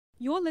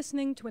You're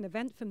listening to an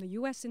event from the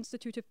U.S.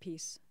 Institute of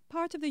Peace,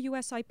 part of the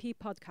USIP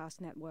podcast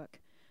network.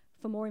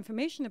 For more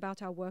information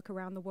about our work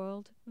around the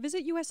world,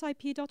 visit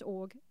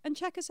usip.org and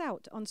check us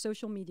out on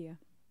social media.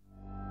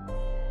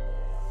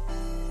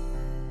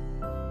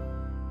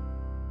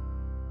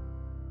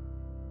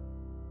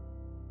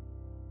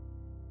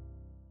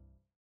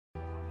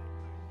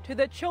 To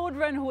the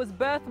children whose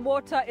birth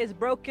water is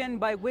broken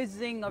by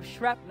whizzing of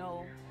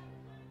shrapnel,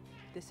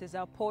 this is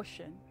our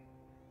portion.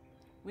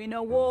 We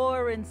know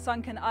war in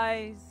sunken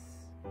eyes.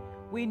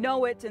 We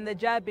know it in the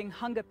jabbing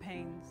hunger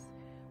pains.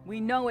 We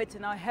know it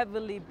in our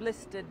heavily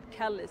blistered,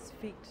 callous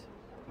feet.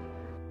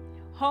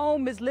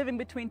 Home is living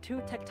between two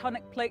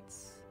tectonic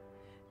plates,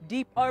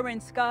 deep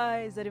orange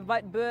skies that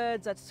invite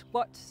birds that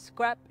squat,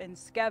 scrap, and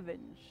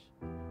scavenge.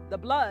 The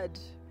blood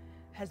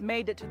has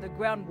made it to the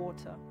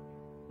groundwater.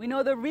 We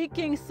know the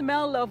reeking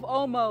smell of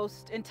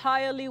almost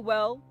entirely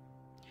well.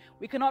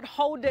 We cannot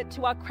hold it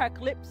to our cracked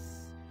lips,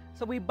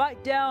 so we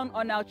bite down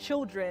on our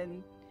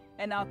children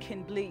and our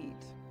kin bleed.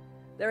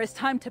 There is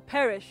time to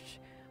perish,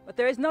 but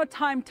there is no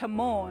time to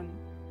mourn.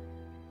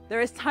 There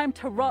is time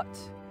to rot,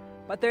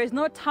 but there is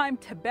no time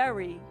to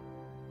bury.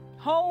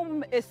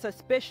 Home is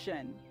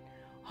suspicion.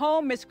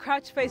 Home is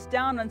crouched face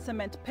down on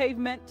cement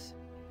pavement.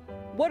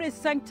 What is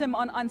sanctum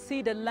on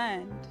unceded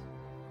land?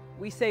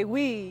 We say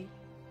we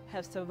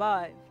have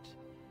survived,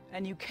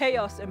 and new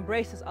chaos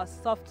embraces us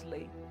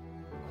softly,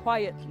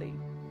 quietly.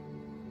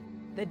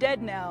 The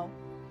dead now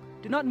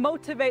do not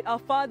motivate our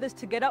fathers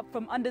to get up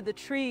from under the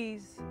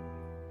trees.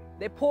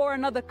 They pour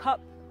another cup.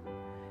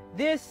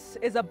 This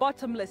is a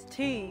bottomless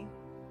tea.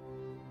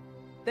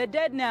 The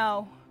dead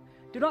now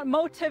do not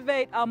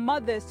motivate our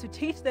mothers to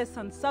teach their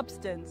sons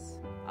substance.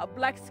 Our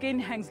black skin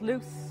hangs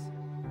loose.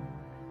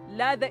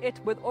 Lather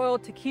it with oil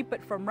to keep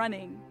it from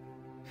running.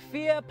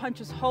 Fear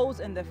punches holes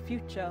in the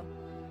future.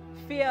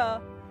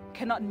 Fear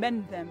cannot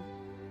mend them.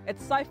 It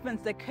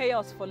siphons the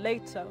chaos for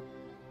later.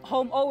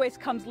 Home always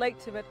comes late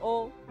to it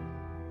all.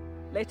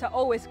 Later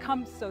always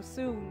comes so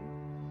soon.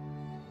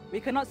 We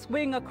cannot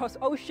swing across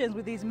oceans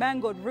with these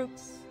mangled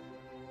roots.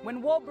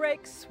 When war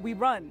breaks, we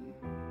run.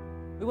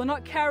 We will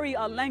not carry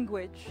our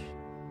language.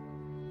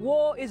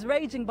 War is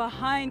raging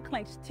behind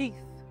clenched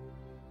teeth.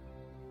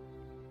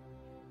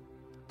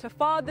 To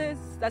fathers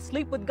that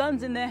sleep with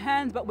guns in their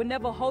hands but will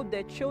never hold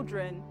their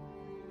children,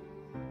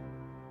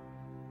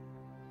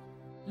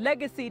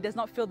 legacy does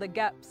not fill the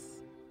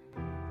gaps.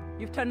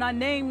 You've turned our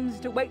names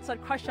to weights that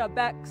crush our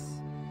backs.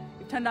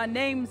 You've turned our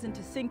names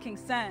into sinking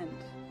sand.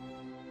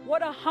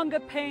 What are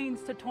hunger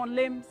pains to torn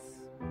limbs?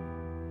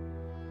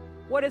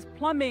 What is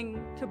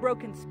plumbing to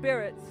broken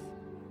spirits?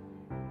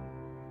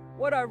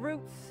 What are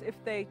roots if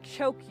they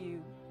choke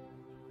you?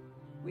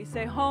 We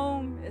say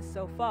home is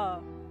so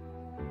far.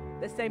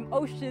 The same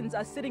oceans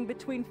are sitting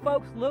between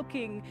folks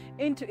looking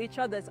into each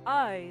other's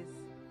eyes.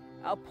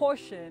 Our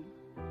portion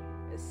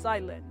is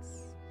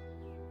silence.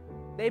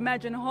 They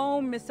imagine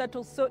home is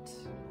settled soot.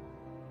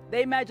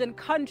 They imagine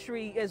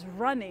country is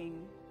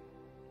running.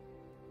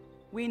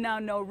 We now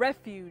know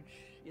refuge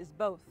is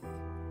both.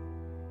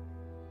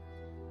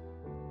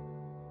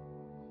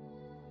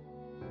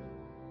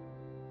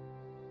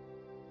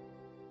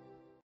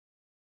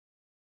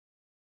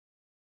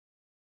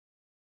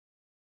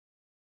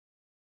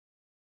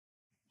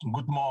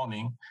 Good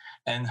morning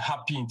and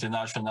happy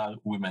International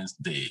Women's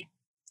Day.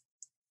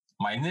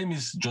 My name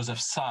is Joseph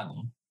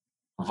Sani,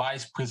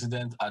 Vice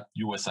President at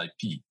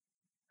USIP,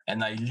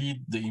 and I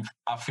lead the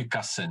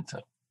Africa Center.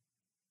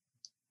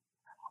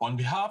 On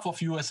behalf of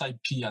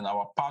USIP and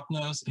our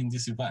partners in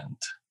this event,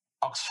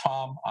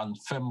 Oxfam and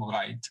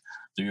FemRight,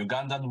 the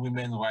Ugandan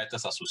Women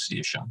Writers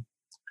Association,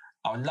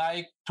 I would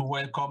like to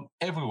welcome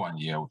everyone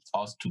here with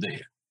us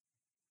today.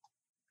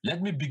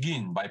 Let me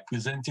begin by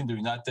presenting the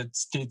United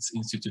States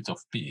Institute of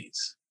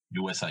Peace,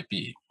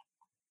 USIP.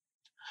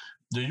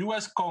 The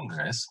US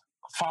Congress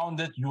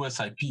founded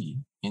USIP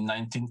in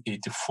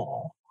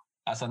 1984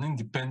 as an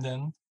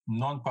independent,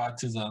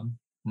 nonpartisan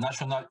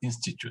national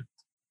institute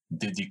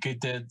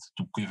dedicated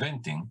to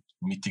preventing,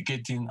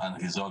 mitigating,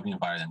 and resolving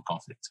violent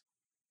conflict.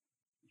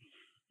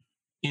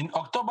 In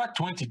October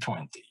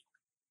 2020,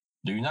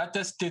 the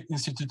United States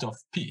Institute of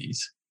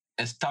Peace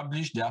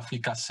established the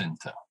Africa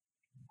Center.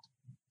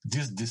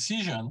 This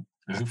decision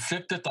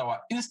reflected our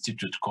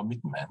institute's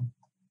commitment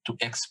to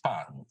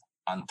expand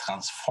and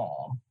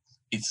transform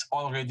its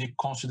already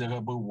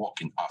considerable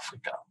work in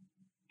Africa.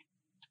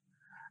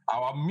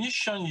 Our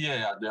mission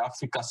here at the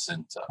Africa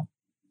Center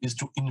is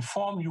to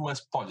inform US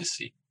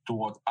policy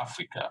toward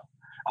Africa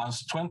and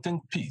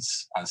strengthen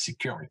peace and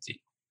security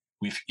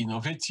with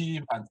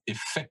innovative and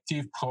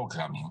effective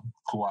programming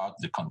throughout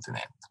the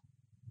continent.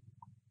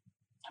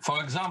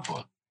 For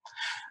example,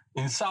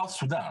 in South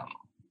Sudan,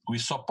 we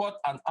support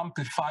and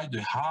amplify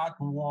the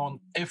hard-won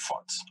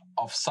efforts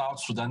of South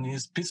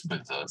Sudanese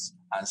peacebuilders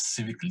and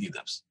civic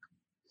leaders.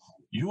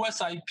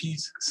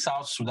 USIP's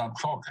South Sudan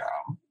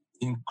program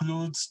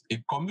includes a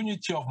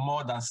community of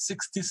more than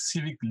 60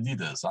 civic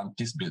leaders and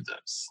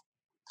peacebuilders.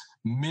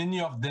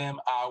 Many of them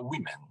are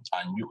women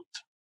and youth.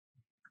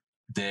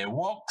 Their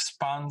work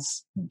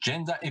spans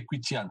gender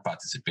equity and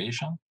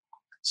participation,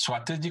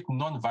 strategic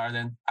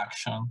nonviolent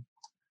action,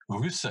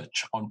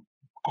 research on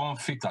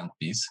conflict and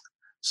peace,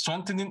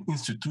 strengthening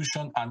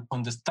institutions and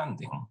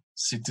understanding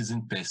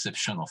citizen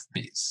perception of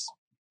peace.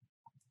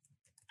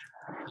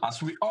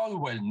 As we all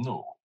well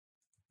know,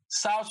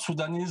 South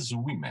Sudanese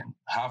women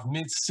have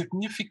made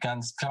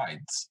significant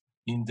strides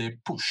in their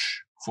push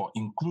for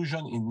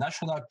inclusion in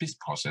national peace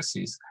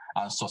processes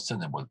and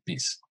sustainable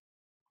peace.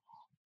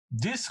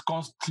 This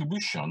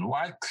contribution,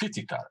 while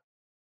critical,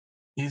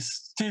 is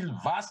still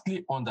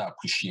vastly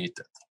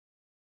underappreciated.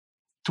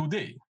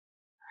 Today,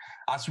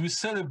 as we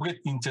celebrate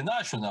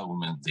International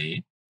Women's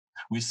Day,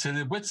 we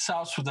celebrate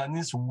South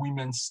Sudanese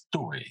women's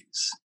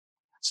stories.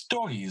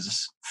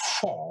 Stories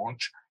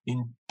forged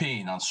in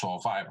pain and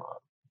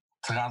survival,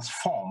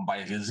 transformed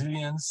by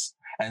resilience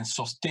and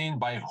sustained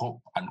by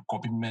hope and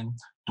commitment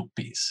to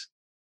peace.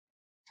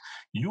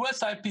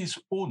 USIP is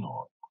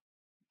honored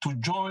to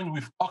join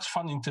with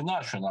Oxfam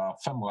International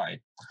FemRight,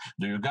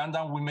 the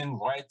Ugandan Women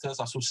Writers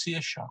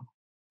Association,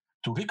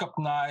 to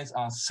recognize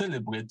and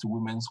celebrate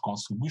women's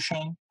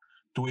contribution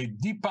to a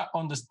deeper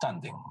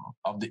understanding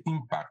of the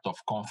impact of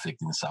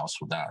conflict in South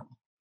Sudan.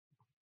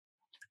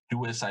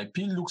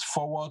 USIP looks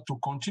forward to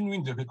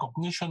continuing the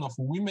recognition of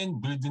women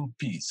building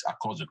peace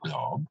across the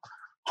globe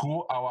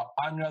through our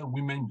annual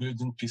Women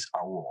Building Peace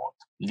Award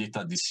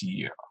later this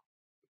year.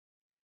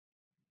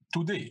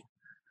 Today,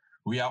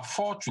 we are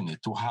fortunate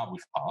to have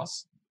with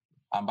us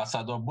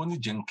Ambassador Bonnie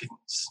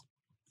Jenkins.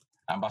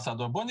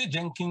 Ambassador Bonnie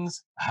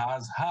Jenkins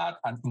has had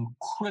an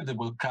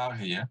incredible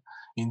career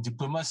in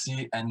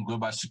diplomacy and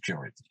global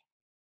security.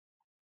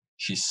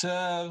 She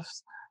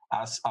serves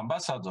as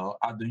ambassador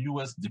at the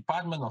U.S.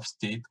 Department of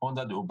State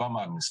under the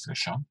Obama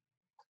administration,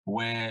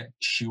 where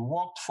she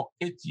worked for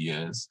 8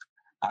 years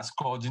as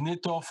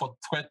coordinator for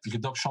threat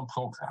reduction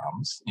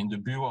programs in the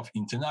Bureau of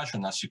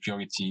International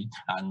Security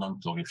and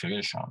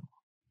Non-Proliferation.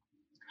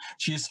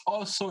 She is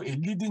also a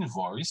leading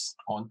voice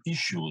on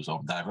issues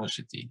of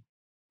diversity,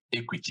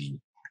 equity,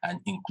 and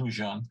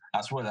inclusion,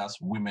 as well as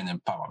women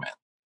empowerment.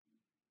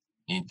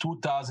 In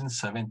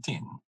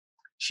 2017,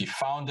 she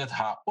founded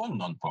her own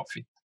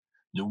nonprofit,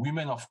 the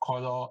Women of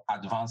Color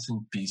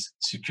Advancing Peace,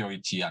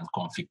 Security, and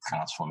Conflict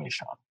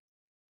Transformation.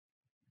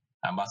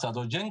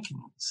 Ambassador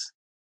Jenkins,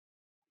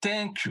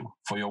 thank you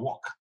for your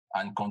work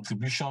and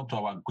contribution to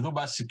our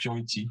global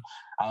security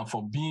and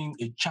for being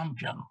a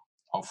champion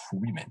of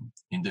women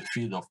in the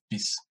field of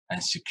peace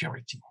and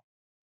security.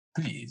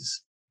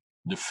 Please,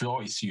 the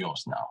floor is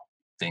yours now.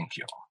 Thank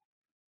you.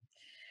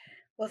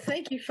 Well,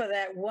 thank you for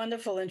that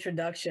wonderful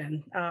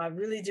introduction. I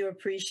really do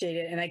appreciate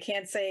it. And I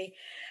can't say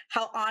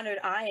how honored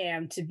I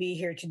am to be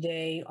here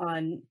today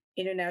on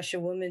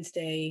International Women's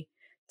Day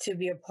to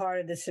be a part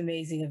of this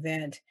amazing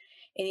event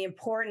and the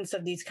importance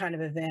of these kind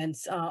of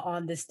events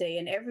on this day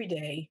and every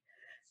day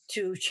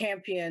to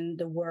champion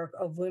the work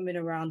of women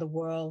around the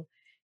world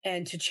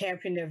and to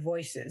champion their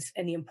voices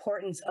and the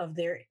importance of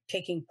their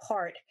taking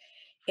part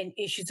in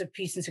issues of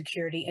peace and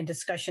security and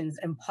discussions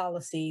and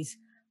policies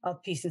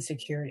of peace and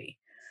security.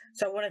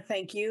 So I want to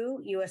thank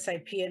you,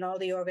 USIP, and all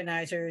the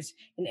organizers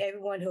and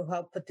everyone who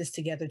helped put this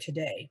together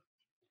today.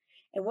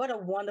 And what a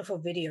wonderful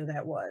video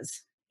that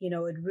was. You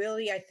know, it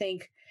really, I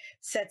think,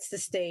 sets the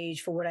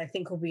stage for what I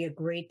think will be a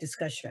great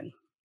discussion.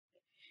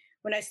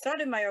 When I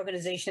started my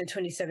organization in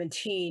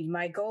 2017,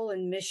 my goal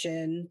and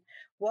mission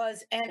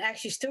was, and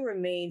actually still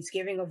remains,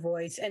 giving a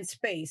voice and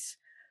space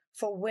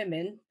for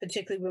women,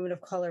 particularly women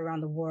of color around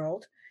the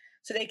world,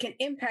 so they can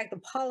impact the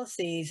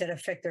policies that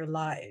affect their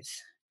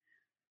lives.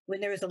 When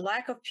there is a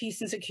lack of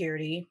peace and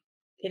security,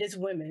 it is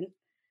women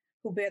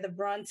who bear the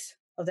brunt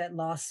of that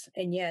loss,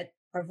 and yet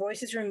our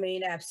voices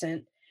remain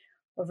absent,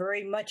 or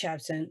very much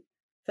absent,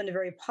 from the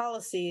very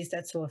policies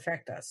that so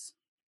affect us.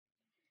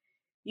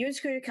 UN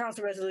Security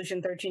Council Resolution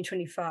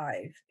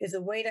 1325 is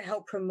a way to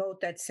help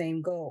promote that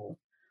same goal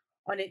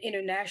on an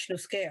international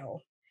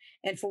scale,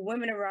 and for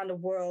women around the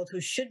world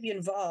who should be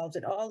involved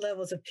in all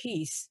levels of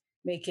peace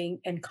making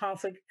and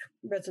conflict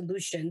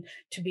resolution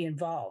to be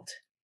involved.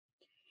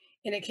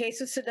 In the case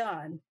of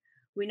Sudan,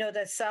 we know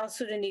that South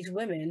Sudanese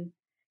women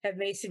have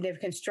made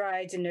significant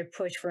strides in their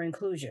push for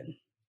inclusion.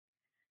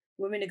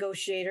 Women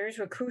negotiators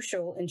were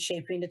crucial in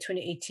shaping the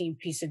 2018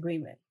 peace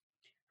agreement.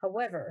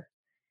 However,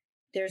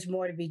 there's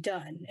more to be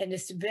done, and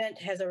this event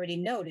has already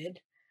noted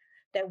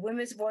that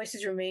women's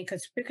voices remain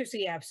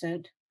conspicuously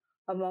absent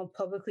among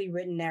publicly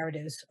written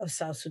narratives of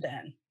South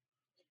Sudan.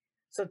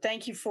 So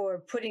thank you for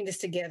putting this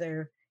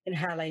together and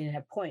highlighting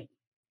that point.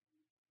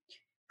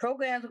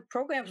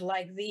 Programs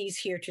like these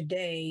here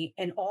today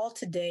and all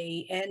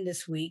today and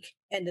this week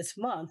and this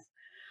month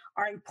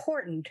are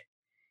important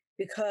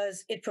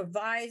because it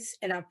provides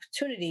an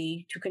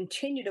opportunity to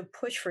continue to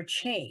push for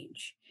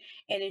change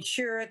and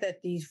ensure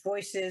that these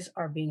voices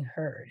are being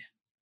heard.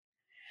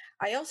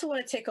 I also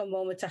want to take a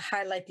moment to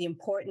highlight the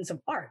importance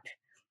of art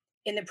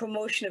in the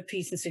promotion of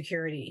peace and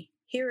security.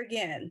 Here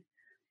again,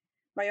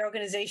 my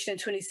organization in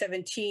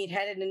 2017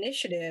 had an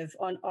initiative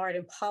on art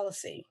and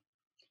policy.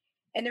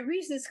 And the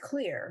reason is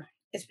clear.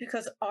 It's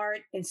because art,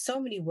 in so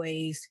many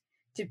ways,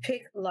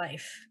 depict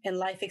life and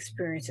life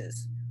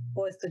experiences,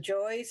 both the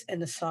joys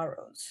and the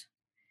sorrows.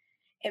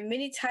 And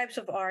many types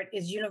of art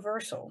is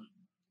universal.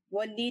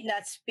 One need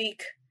not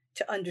speak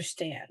to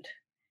understand.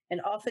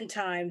 And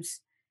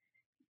oftentimes,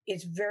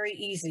 it's very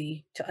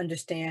easy to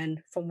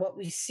understand from what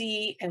we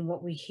see and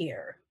what we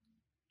hear.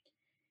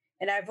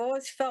 And I've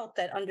always felt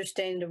that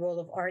understanding the role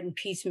of art in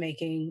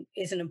peacemaking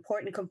is an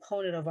important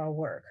component of our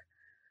work.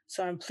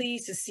 So I'm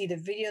pleased to see the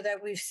video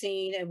that we've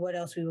seen and what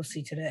else we will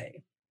see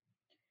today.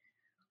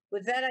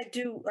 With that, I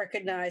do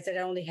recognize that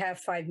I only have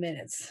 5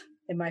 minutes,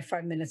 and my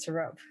 5 minutes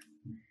are up.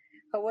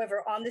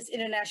 However, on this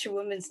International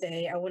Women's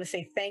Day, I want to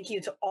say thank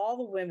you to all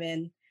the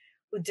women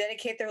who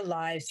dedicate their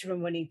lives to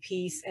promoting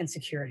peace and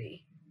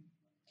security,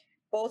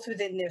 both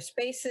within their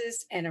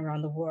spaces and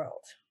around the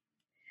world.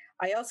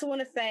 I also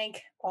want to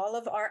thank all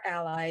of our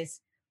allies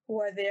who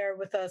are there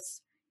with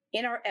us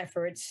in our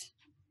efforts.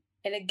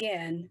 And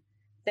again,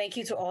 thank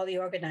you to all the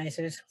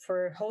organizers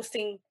for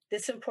hosting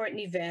this important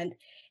event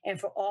and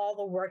for all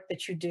the work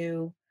that you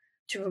do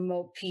to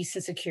promote peace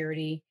and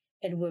security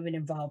and women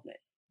involvement.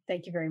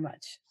 Thank you very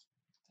much.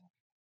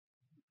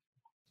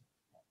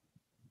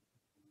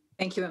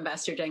 Thank you,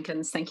 Ambassador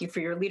Jenkins. Thank you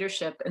for your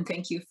leadership, and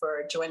thank you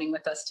for joining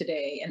with us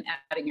today and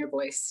adding your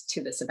voice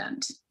to this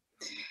event.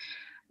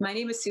 My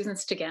name is Susan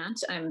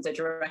Stigant. I'm the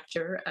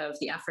Director of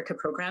the Africa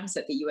Programs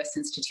at the U.S.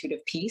 Institute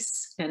of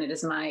Peace, and it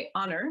is my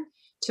honor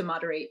to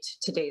moderate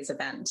today's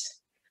event.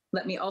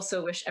 Let me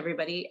also wish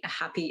everybody a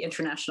happy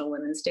International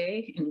Women's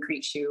Day and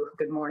greet you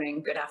good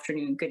morning, good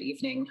afternoon, good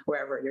evening,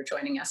 wherever you're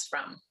joining us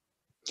from.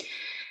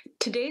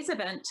 Today's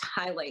event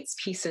highlights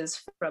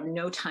pieces from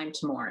No Time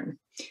to Mourn,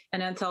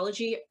 an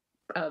anthology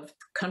of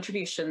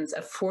contributions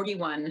of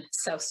 41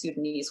 South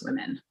Sudanese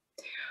women.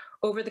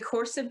 Over the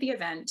course of the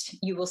event,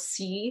 you will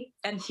see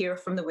and hear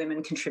from the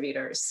women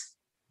contributors,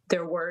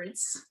 their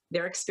words,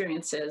 their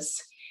experiences,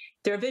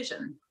 their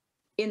vision,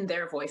 in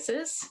their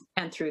voices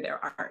and through their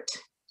art.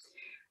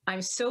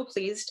 I'm so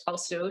pleased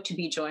also to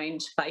be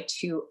joined by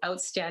two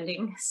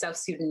outstanding South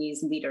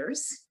Sudanese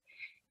leaders,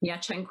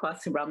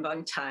 Nyachankwath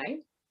Rambang Tai,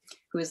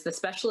 who is the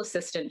Special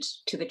Assistant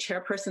to the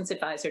Chairperson's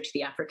Advisor to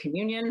the African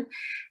Union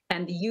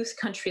and the Youth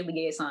Country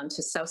Liaison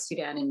to South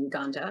Sudan and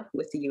Uganda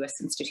with the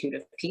U.S. Institute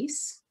of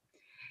Peace,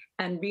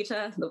 and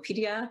Rita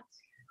Lopidia,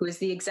 who is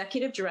the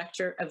Executive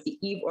Director of the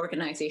Eve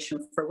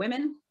Organization for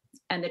Women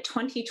and the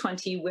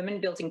 2020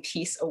 Women Building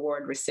Peace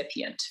Award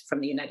recipient from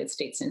the United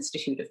States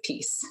Institute of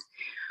Peace.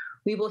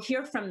 We will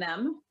hear from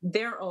them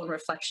their own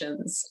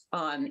reflections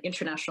on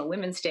International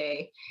Women's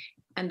Day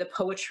and the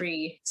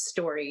poetry,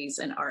 stories,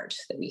 and art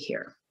that we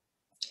hear.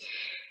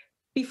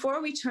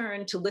 Before we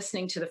turn to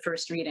listening to the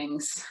first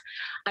readings,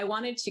 I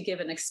wanted to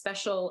give a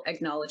special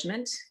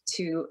acknowledgement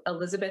to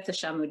Elizabeth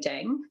Ashamu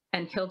Deng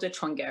and Hilda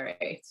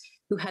Twangere,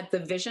 who had the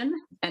vision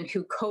and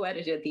who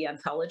co-edited the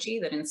anthology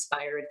that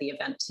inspired the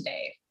event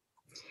today.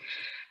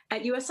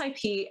 At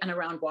USIP and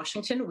around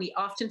Washington, we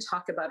often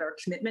talk about our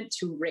commitment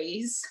to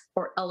raise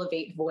or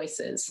elevate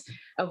voices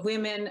of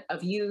women,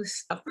 of youth,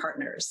 of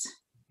partners.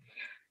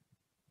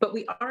 But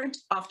we aren't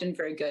often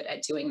very good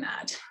at doing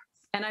that.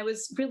 And I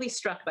was really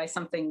struck by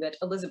something that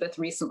Elizabeth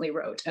recently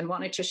wrote and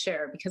wanted to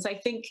share, because I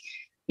think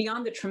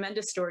beyond the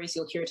tremendous stories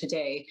you'll hear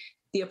today,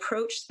 the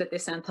approach that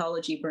this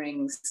anthology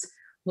brings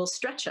will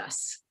stretch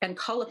us and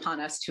call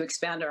upon us to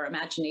expand our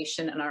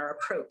imagination and our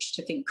approach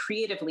to think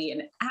creatively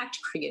and act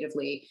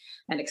creatively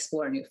and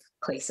explore new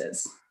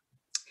places.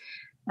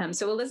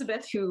 So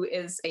Elizabeth, who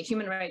is a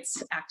human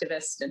rights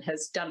activist and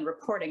has done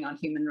reporting on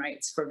human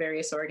rights for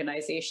various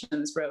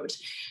organizations, wrote,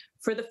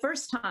 "For the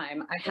first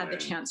time, I had the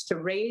chance to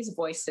raise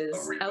voices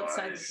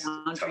outside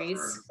the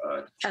boundaries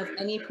of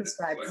any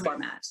prescribed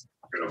format.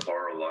 I'm going to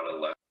borrow a lot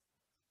of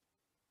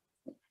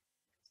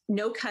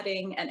No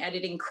cutting and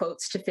editing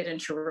quotes to fit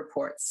into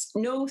reports,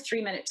 no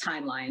 3-minute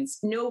timelines,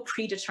 no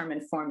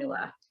predetermined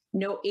formula,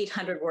 no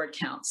 800-word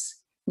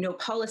counts, no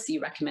policy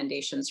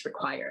recommendations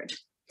required.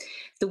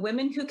 The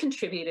women who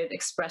contributed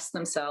expressed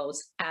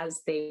themselves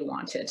as they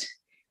wanted,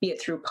 be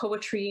it through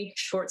poetry,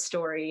 short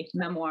story,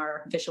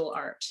 memoir, visual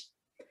art.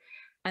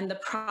 And the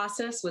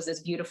process was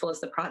as beautiful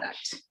as the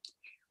product.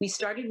 We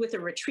started with a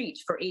retreat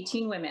for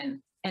 18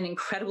 women, an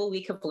incredible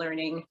week of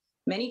learning,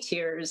 many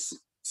tears,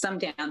 some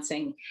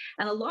dancing,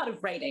 and a lot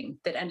of writing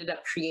that ended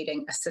up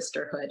creating a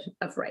sisterhood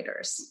of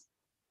writers.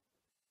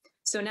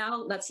 So now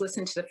let's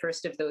listen to the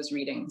first of those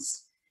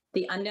readings,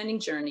 The Unending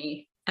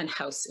Journey and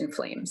House in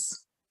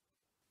Flames.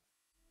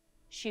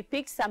 She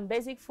picked some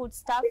basic food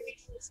stuff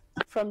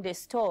from the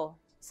store,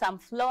 some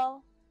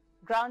flour,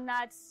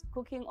 groundnuts,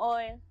 cooking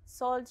oil,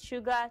 salt,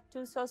 sugar,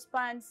 2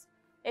 saucepans,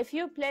 a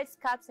few plates,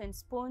 cups, and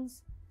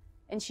spoons,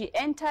 and she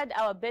entered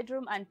our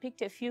bedroom and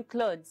picked a few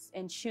clothes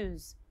and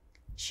shoes.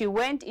 She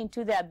went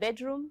into their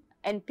bedroom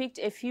and picked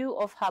a few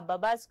of her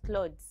Baba's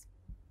clothes,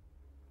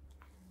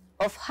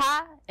 of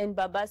her and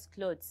Baba's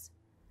clothes,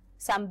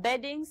 some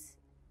beddings,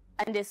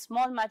 and a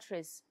small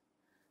mattress.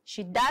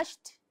 She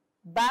dashed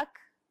back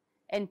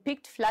and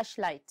picked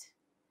flashlight.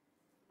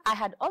 I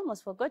had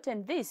almost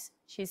forgotten this,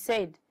 she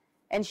said,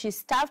 and she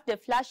stuffed the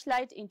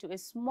flashlight into a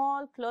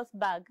small cloth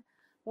bag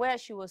where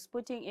she was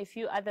putting a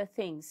few other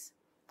things.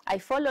 I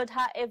followed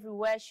her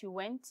everywhere she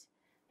went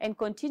and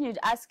continued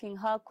asking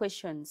her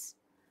questions.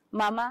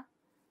 Mama,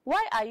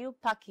 why are you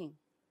packing?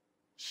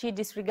 She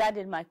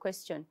disregarded my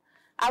question.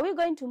 Are we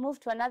going to move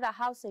to another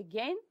house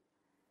again?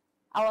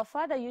 Our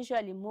father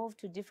usually moved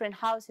to different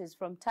houses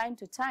from time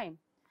to time.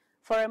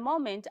 For a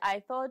moment, I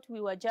thought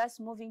we were just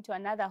moving to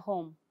another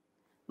home.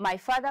 My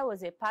father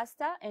was a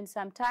pastor and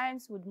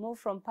sometimes would move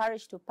from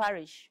parish to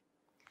parish.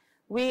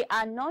 We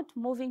are not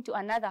moving to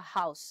another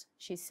house,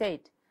 she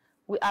said.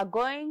 We are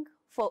going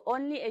for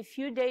only a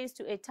few days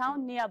to a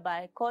town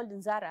nearby called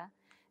Nzara,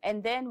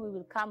 and then we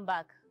will come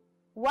back.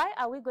 Why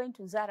are we going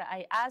to Nzara?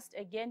 I asked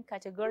again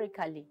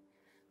categorically.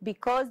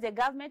 Because the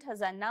government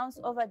has announced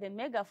over the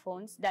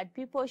megaphones that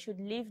people should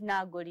leave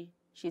Nagori,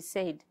 she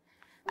said.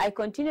 I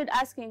continued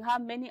asking her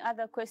many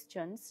other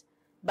questions,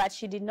 but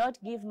she did not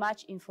give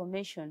much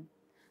information.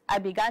 I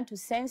began to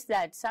sense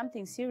that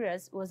something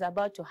serious was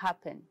about to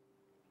happen.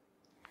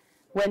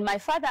 When my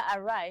father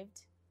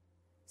arrived,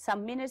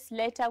 some minutes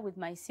later with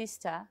my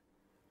sister,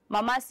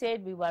 Mama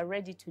said we were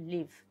ready to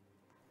leave.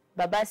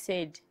 Baba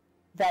said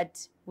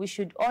that we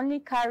should only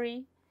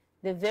carry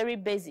the very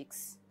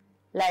basics.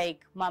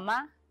 Like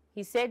Mama,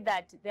 he said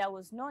that there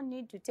was no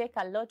need to take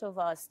a lot of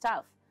our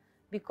stuff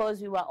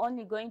because we were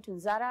only going to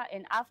Nzara,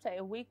 and after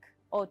a week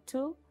or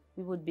two,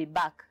 we would be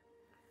back.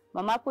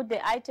 Mama put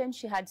the items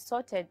she had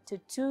sorted to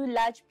 2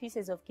 large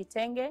pieces of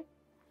kitenge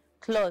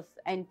cloth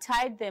and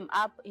tied them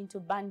up into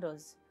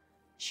bundles.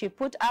 She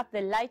put up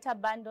the lighter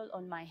bundle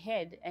on my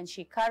head and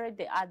she carried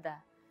the other.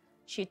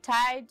 She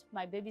tied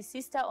my baby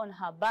sister on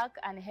her back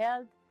and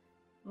held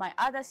my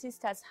other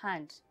sister's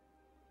hand.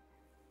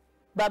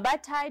 Baba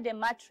tied a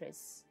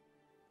mattress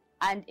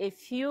and a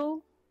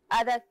few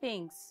other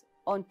things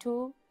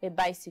onto a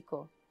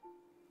bicycle.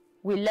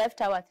 We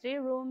left our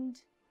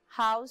 3-roomed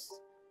house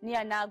near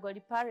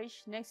Nagori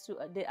Parish next to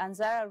the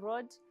Nzara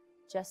Road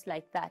just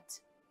like that.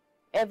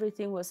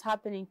 Everything was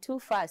happening too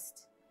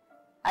fast.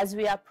 As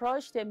we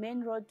approached the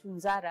main road to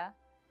Nzara,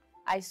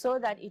 I saw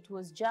that it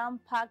was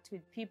jam-packed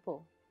with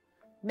people.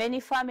 Many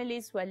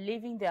families were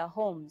leaving their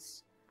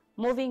homes.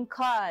 Moving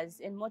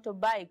cars and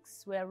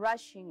motorbikes were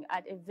rushing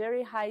at a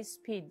very high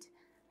speed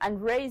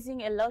and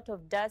raising a lot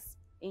of dust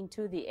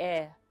into the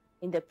air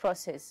in the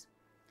process.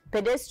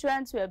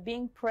 Pedestrians were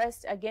being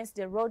pressed against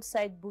the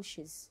roadside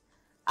bushes,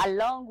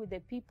 along with the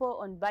people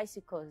on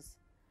bicycles.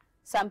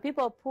 Some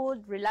people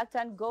pulled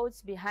reluctant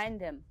goats behind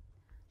them.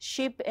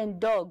 Sheep and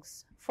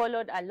dogs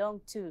followed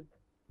along too.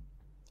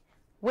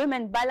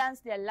 Women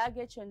balanced their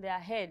luggage on their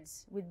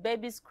heads, with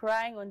babies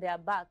crying on their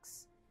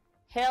backs,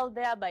 held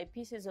there by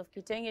pieces of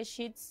kitenge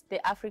sheets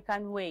the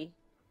African way.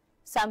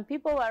 Some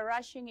people were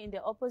rushing in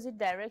the opposite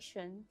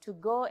direction to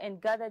go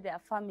and gather their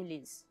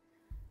families.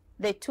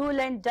 The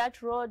 2-lane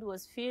dirt road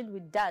was filled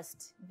with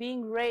dust,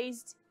 being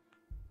raised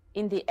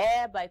in the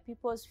air by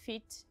people's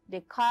feet,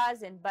 the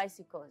cars and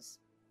bicycles.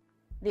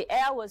 The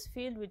air was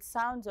filled with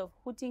sounds of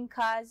hooting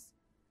cars,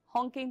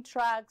 honking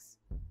trucks,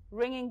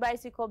 ringing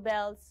bicycle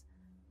bells,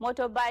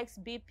 motorbikes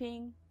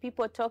beeping,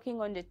 people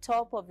talking on the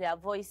top of their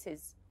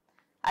voices,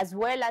 as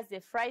well as the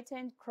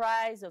frightened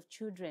cries of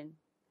children.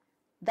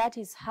 That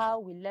is how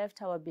we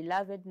left our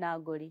beloved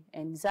Nagori,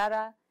 and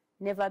Nzara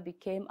never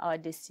became our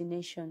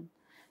destination.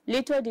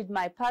 Little did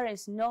my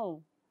parents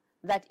know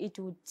that it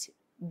would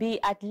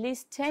be at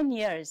least 10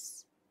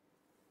 years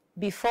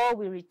before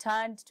we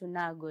returned to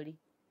Nagori.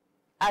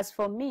 As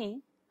for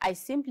me, I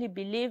simply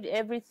believed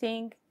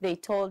everything they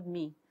told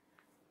me.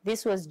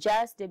 This was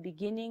just the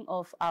beginning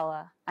of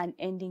our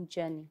unending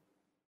journey.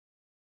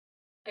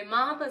 A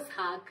mother's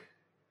hug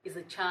is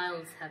a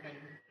child's heaven.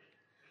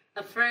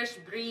 A fresh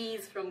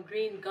breeze from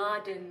green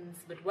gardens,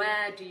 but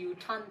where do you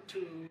turn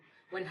to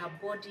when her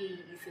body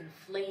is in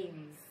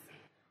flames?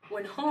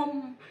 When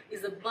home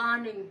is a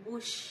burning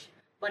bush,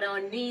 but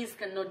our knees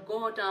cannot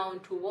go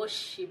down to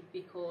worship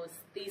because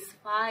this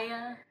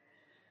fire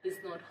is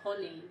not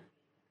holy.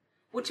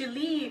 Would you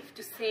leave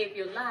to save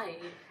your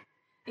life?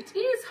 It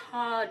is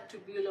hard to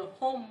build a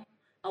home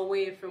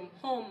away from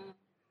home.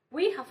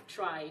 We have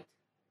tried,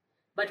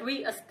 but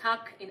we are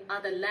stuck in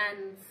other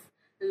lands,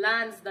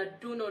 lands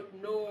that do not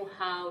know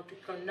how to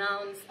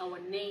pronounce our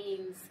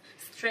names.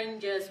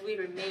 Strangers we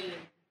remain.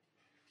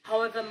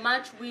 However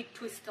much we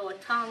twist our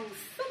tongues,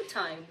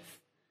 sometimes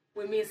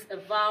we miss a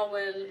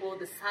vowel or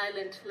the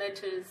silent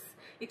letters.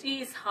 It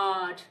is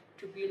hard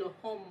to build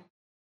a home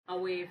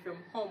away from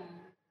home.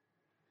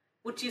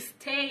 Would you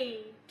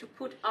stay to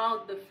put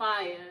out the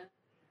fire?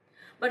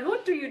 But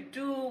what do you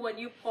do when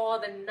you pour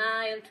the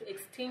Nile to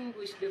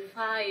extinguish the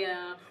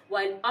fire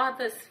while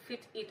others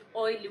fit it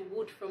oily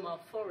wood from our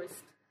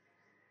forest?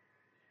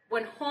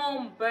 When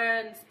home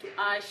burns to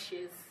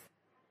ashes.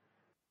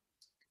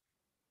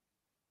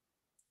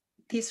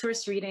 These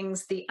first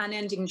readings, The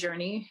Unending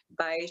Journey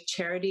by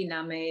Charity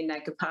Name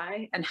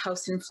Nagupai and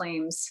House in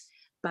Flames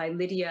by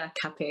Lydia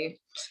Kape,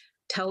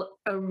 tell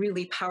a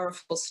really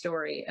powerful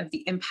story of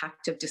the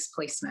impact of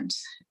displacement.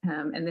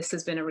 And this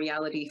has been a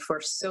reality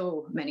for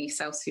so many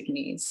South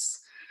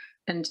Sudanese.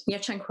 And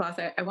Nyechen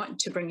Kwath, I want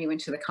to bring you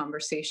into the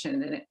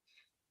conversation. And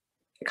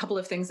a couple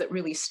of things that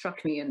really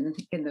struck me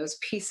in those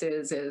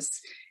pieces is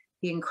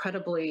the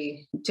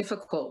incredibly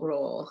difficult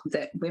role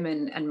that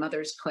women and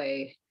mothers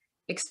play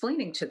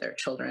explaining to their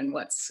children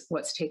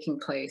what's taking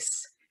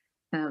place,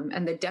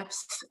 and the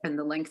depth and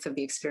the length of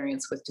the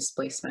experience with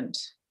displacement.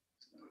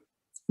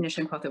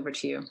 Nishankwat, over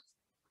to you.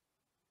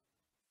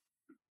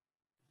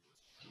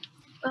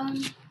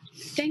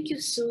 Thank you,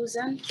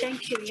 Susan.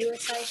 Thank you,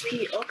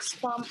 USIP,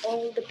 Oxfam,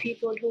 all the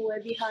people who were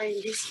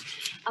behind this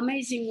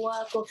amazing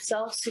work of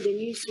South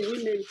Sudanese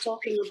women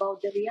talking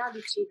about the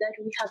reality that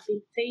we have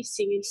been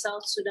facing in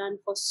South Sudan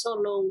for so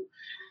long.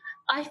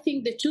 I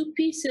think the two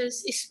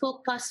pieces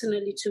spoke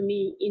personally to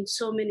me in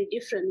so many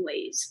different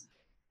ways.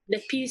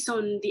 The piece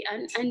on the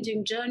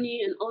unending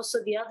journey, and also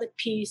the other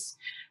piece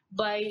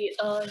by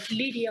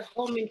Lydia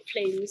Home in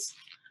Flames.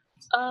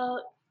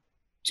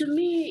 To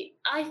me,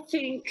 I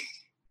think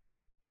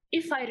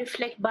if I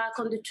reflect back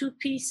on the two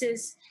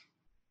pieces,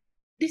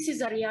 this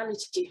is a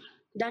reality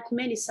that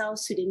many South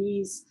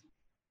Sudanese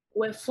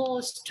were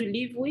forced to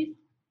live with.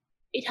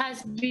 It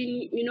has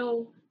been,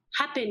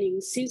 happening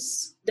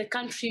since the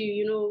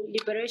country,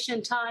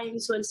 liberation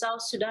times, when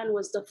South Sudan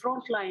was the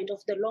front line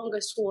of the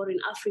longest war in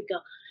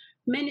Africa.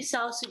 Many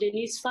South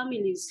Sudanese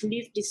families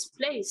lived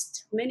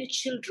displaced. Many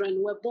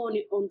children were born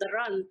on the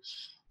run,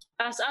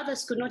 as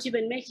others could not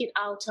even make it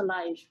out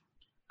alive.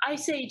 I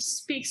say it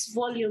speaks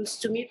volumes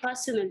to me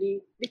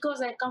personally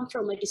because I come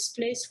from a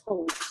displaced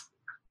home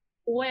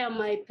where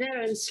my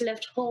parents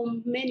left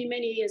home many,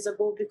 many years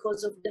ago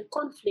because of the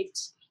conflict.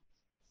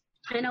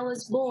 And I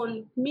was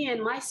born, me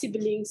and my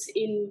siblings,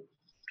 in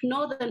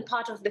northern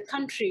part of the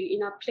country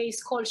in a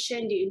place called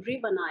Shendi in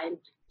River Nile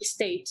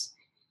State.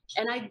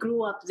 And I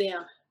grew up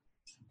there.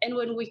 And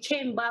when we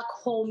came back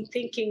home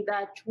thinking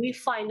that we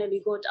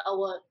finally got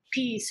our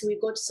peace, we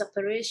got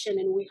separation,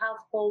 and we have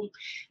home,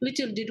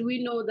 little did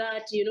we know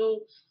that,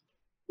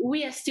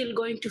 we are still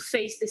going to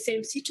face the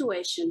same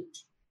situation.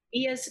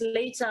 Years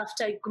later,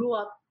 after I grew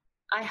up,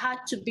 I had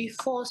to be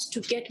forced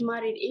to get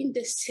married in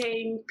the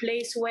same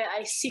place where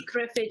I seek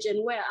refuge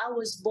and where I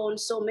was born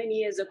so many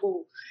years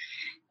ago.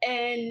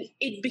 And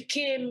it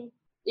became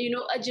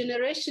a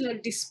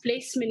generational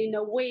displacement in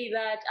a way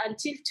that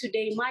until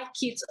today, my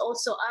kids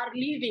also are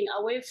living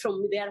away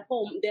from their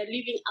home. They're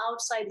living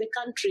outside the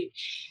country.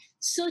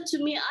 So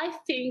to me, I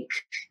think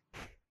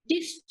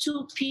these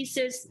two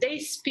pieces, they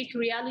speak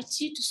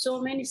reality to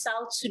so many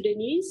South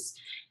Sudanese.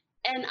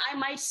 And I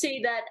might say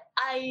that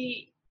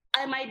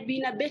I might be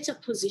in a better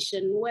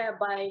position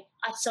whereby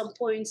at some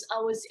points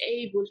I was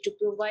able to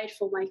provide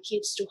for my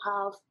kids to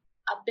have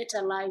a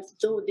better life,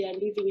 though they are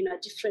living in a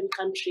different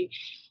country.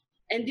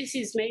 And this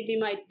is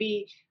might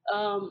be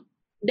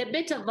the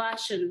better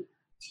version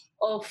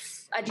of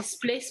a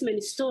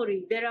displacement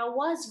story. There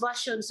was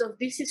versions of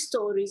these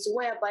stories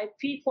whereby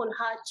people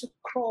had to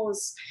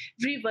cross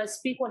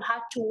rivers, people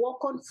had to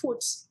walk on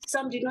foot.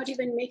 Some did not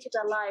even make it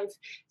alive.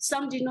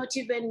 Some did not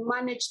even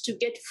manage to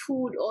get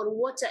food or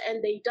water,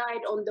 and they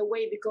died on the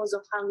way because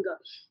of hunger.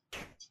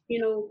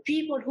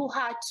 People who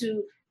had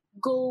to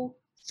go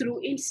through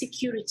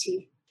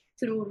insecurity,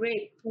 through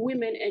rape,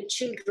 women and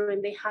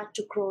children, they had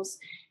to cross.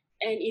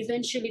 And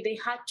eventually they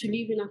had to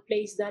live in a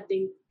place that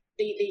they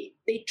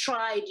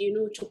tried,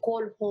 to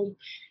call home,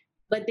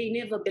 but they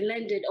never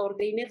blended or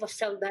they never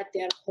felt that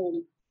they're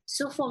home.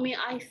 So for me,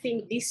 I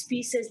think these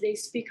pieces, they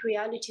speak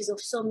realities of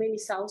so many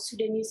South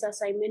Sudanese,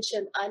 as I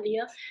mentioned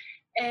earlier.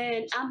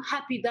 And I'm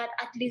happy that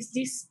at least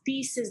these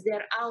pieces,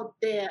 they're out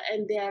there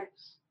and they're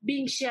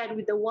being shared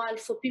with the world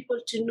for people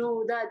to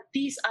know that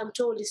these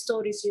untold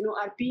stories,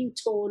 are being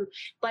told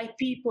by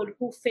people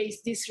who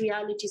face these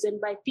realities and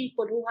by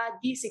people who had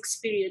these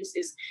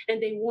experiences, and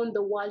they want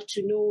the world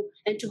to know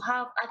and to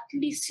have at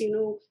least,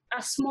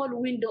 a small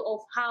window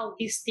of how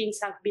these things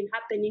have been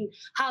happening,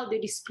 how the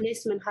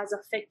displacement has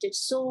affected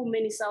so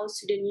many South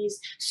Sudanese,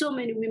 so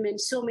many women,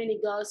 so many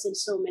girls, and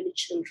so many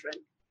children.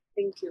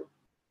 Thank you.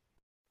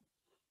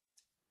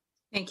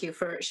 Thank you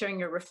for sharing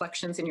your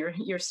reflections and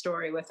your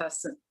story with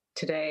us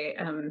today.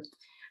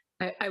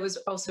 I was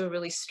also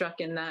really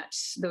struck in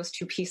those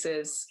two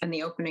pieces and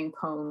the opening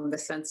poem, the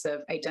sense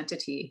of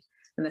identity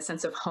and the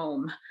sense of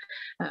home.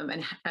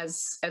 And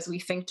as we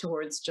think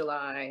towards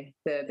July,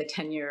 the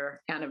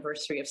 10-year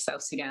anniversary of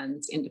South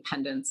Sudan's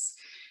independence,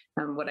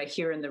 what I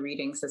hear in the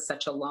readings is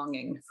such a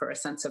longing for a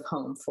sense of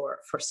home for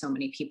so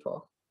many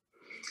people.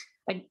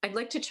 I'd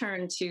like to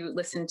turn to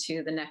listen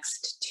to the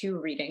next two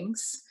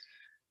readings.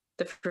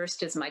 The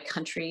first is My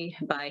Country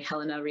by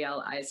Helena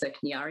Rial Isaac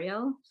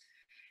Nyariel,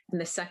 and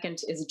the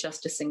second is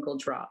Just a Single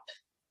Drop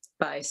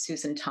by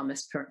Susan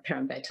Thomas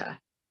Perambeta.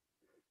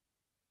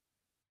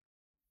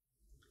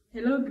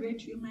 Hello,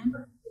 great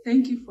women.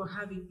 Thank you for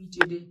having me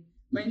today.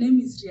 My name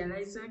is Rial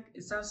Isaac,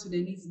 a South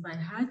Sudanese by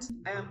heart.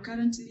 I am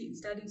currently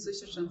studying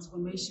social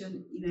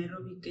transformation in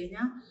Nairobi,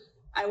 Kenya.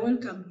 I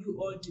welcome you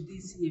all to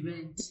this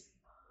event.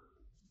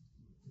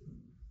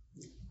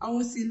 I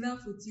was in love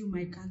with you,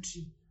 my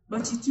country,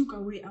 but you took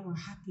away our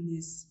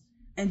happiness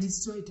and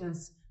destroyed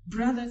us.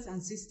 Brothers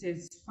and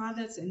sisters,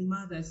 fathers and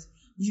mothers,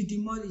 you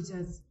demolished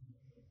us.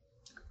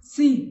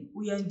 See,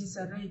 we are in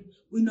disarray.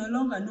 We no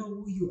longer know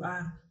who you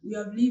are. We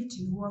have lived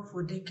in war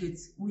for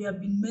decades. We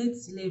have been made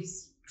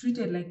slaves,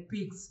 treated like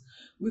pigs.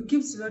 We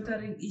keep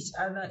slaughtering each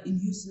other in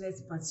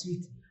useless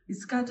pursuit. It's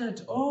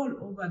scattered all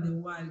over the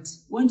world.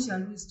 When shall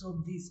we stop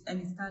this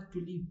and start to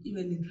live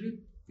even in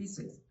ripped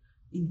pieces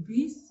in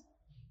peace?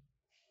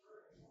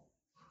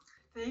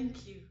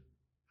 Thank you.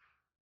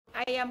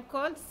 I am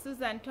called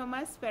Susan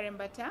Thomas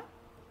Perembata.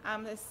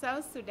 I'm a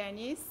South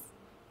Sudanese,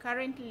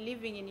 currently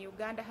living in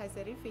Uganda as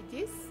a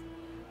refugee.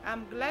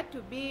 I'm glad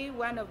to be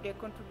one of the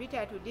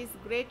contributors to this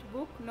great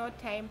book, No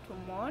Time to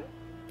Mourn.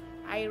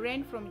 I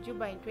ran from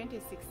Juba in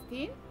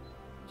 2016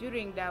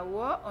 during the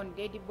war on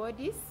dead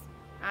bodies,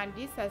 and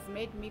this has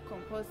made me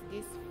compose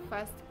this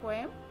first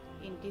poem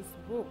in this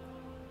book.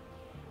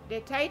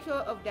 The title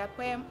of the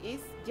poem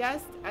is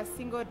Just a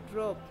Single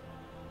Drop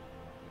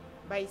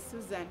by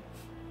Susan.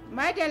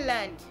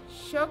 Motherland,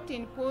 shocked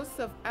in pulse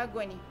of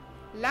agony,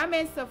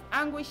 laments of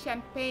anguish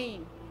and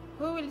pain,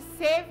 who will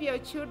save your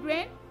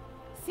children?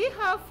 See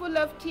how full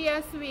of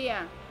tears we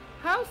are,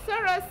 how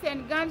sorrows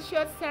and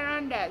gunshots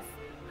surround us,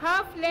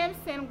 how flames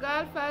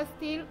engulf us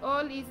till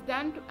all is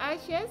done to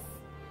ashes,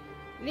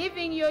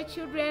 leaving your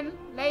children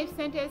life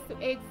sentenced to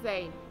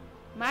exile.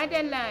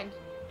 Motherland,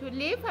 to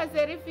live as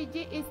a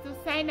refugee is to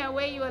sign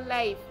away your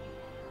life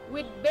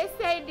with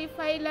beside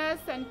defilers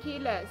and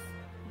killers.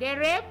 They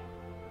rape,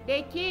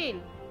 they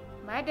kill.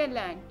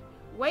 Motherland,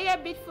 where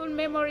beautiful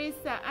memories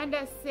are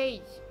under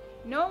siege,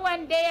 no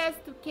one dares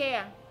to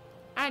care,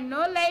 and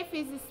no life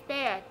is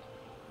spared.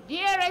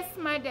 Dearest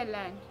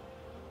Motherland,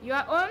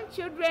 your own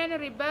children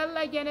rebel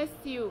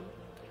against you.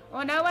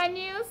 On our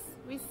news,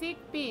 we seek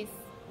peace,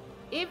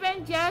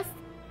 even just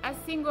a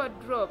single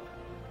drop.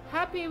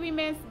 Happy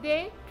Women's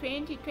Day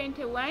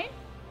 2021.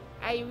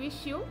 I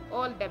wish you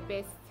all the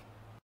best.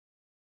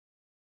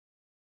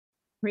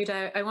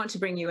 Rita, I want to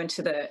bring you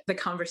into the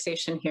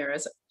conversation here.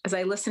 As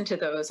I listen to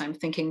those, I'm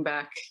thinking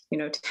back,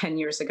 10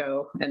 years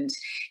ago and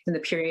in the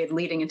period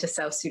leading into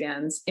South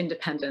Sudan's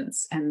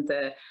independence and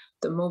the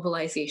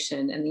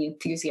mobilization and the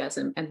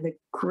enthusiasm and the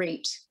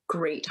great,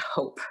 great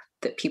hope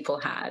that people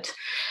had,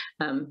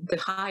 the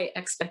high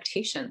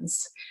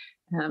expectations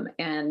and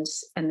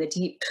the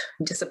deep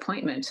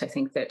disappointment, I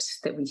think, that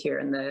we hear,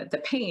 and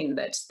the pain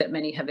that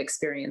many have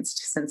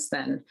experienced since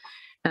then.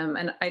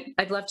 And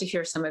I'd love to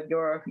hear some of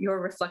your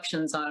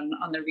reflections on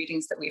the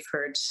readings that we've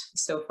heard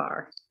so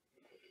far.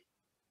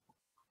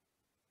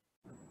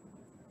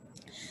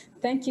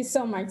 Thank you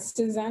so much,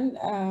 Susan.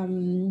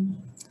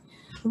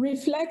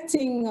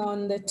 Reflecting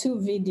on the two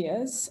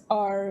videos,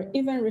 or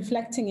even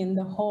reflecting in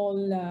the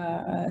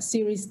whole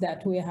series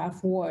that we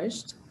have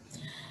watched,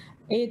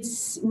 it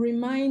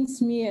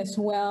reminds me as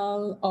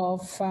well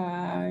of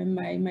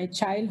my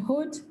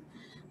childhood,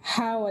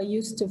 how I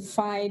used to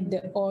fight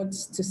the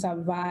odds to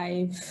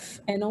survive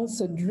and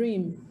also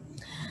dream.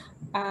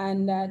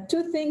 And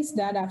two things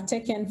that I've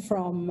taken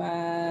from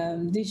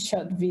these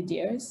short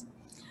videos.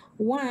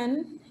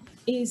 One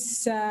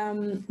is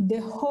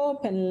the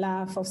hope and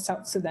love of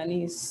South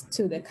Sudanese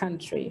to the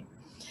country.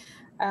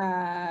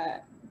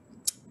 The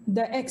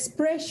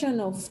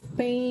expression of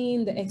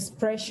pain, the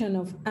expression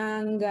of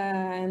anger,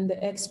 and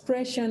the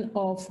expression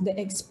of the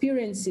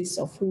experiences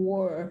of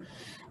war.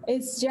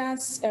 It's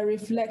just a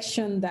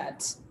reflection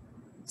that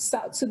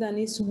South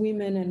Sudanese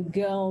women and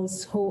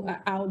girls who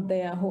are out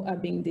there, who are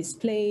being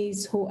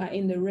displaced, who are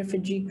in the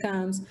refugee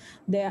camps,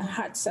 their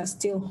hearts are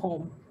still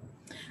home.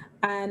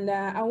 And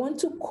I want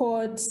to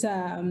quote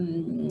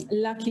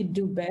Lucky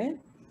Dube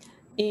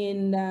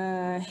in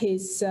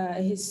his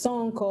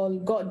song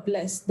called God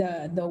Bless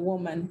the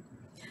Woman.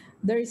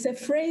 There is a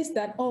phrase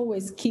that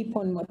always keeps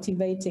on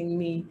motivating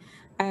me.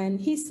 And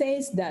he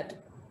says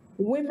that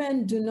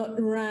women do not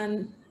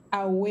run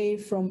away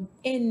from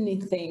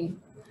anything,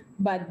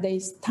 but they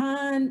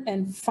stand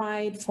and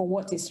fight for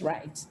what is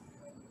right.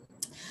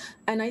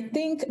 And I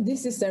think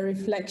this is a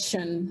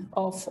reflection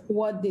of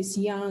what these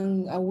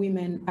young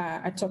women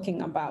are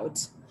talking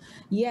about.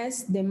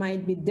 Yes, they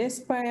might be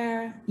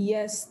desperate.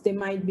 Yes, they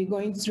might be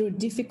going through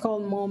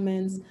difficult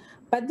moments,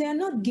 but they are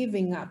not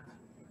giving up.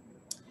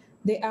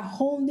 They are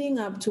holding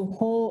up to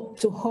hope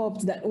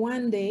that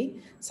one day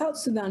South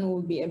Sudan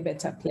will be a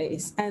better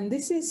place. And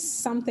this is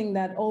something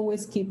that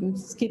always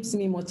keeps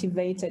me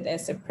motivated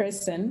as a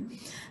person,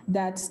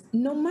 that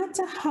no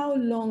matter how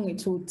long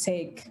it will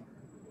take,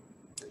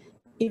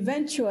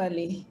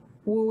 eventually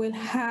we will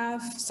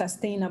have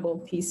sustainable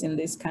peace in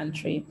this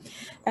country.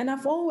 And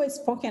I've always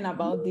spoken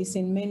about this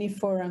in many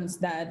forums,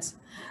 that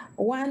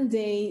one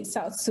day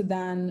South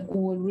Sudan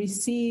will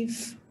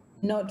receive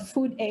not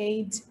food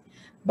aid,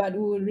 but we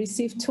will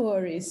receive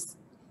tourists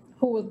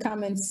who will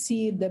come and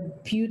see the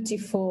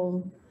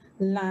beautiful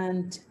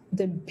land,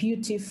 the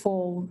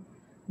beautiful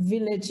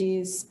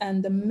villages,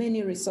 and the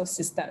many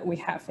resources that we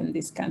have in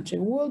this country.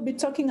 We'll be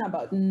talking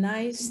about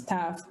nice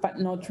stuff, but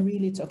not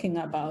really talking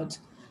about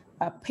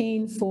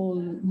painful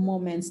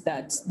moments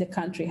that the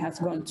country has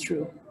gone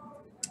through.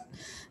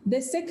 The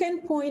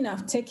second point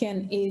I've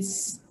taken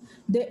is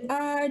the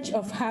urge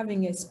of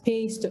having a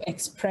space to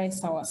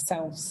express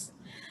ourselves.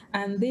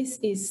 And this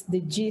is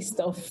the gist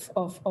of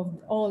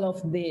all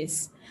of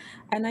this.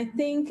 And I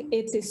think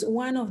it is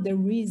one of the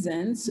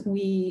reasons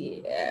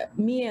me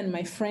and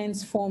my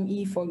friends form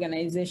EVE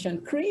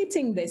organization,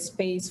 creating the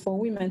space for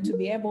women to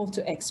be able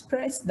to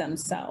express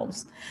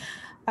themselves.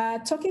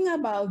 Talking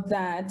about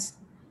that,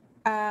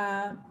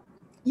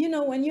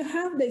 when you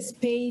have the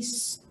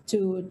space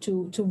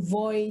to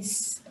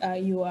voice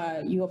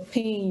your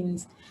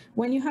pains,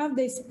 when you have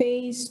the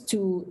space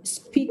to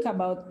speak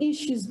about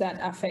issues that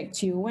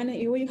affect you, when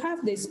you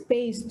have the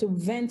space to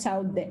vent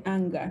out the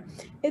anger,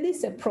 it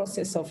is a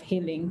process of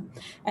healing.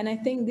 And I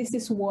think this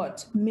is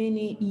what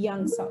many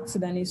young South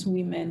Sudanese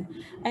women,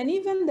 and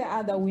even the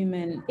other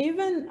women,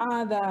 even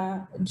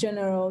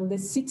the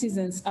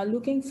citizens are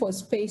looking for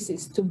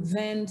spaces to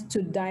vent,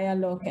 to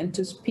dialogue, and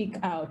to speak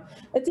out.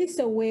 It is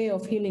a way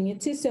of healing.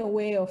 It is a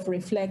way of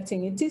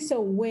reflecting. It is a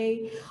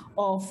way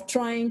of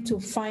trying to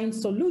find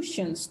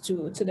solutions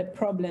to the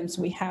problems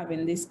we have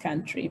in this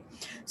country.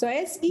 So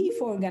as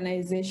EVE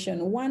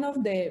organization, one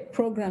of the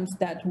programs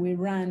that we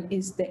run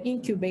is the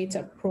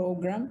incubator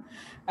program,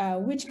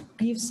 which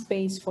gives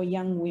space for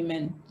young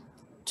women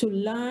to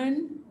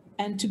learn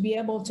and to be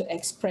able to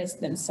express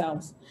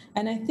themselves.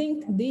 And I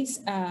think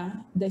these are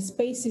the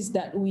spaces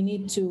that we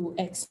need to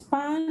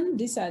expand.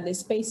 These are the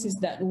spaces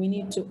that we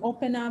need to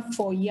open up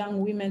for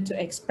young women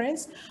to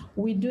express.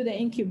 We do the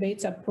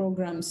incubator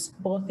programs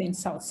both in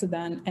South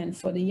Sudan and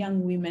for the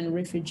young women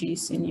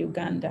refugees in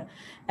Uganda.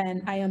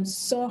 And I am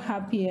so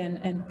happy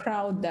and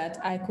proud that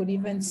I could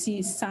even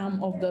see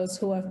some of those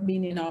who have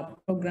been in our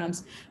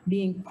programs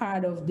being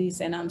part of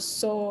this. And I'm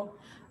so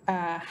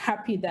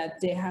happy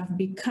that they have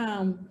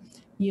become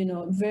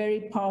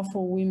very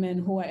powerful women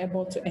who are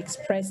able to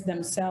express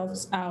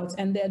themselves out,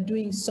 and they're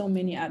doing so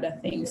many other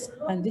things.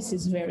 And this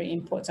is very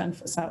important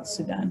for South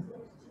Sudan.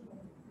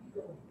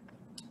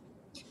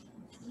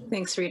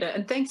 Thanks, Rita.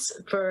 And thanks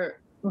for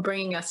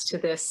bringing us to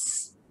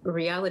this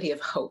reality of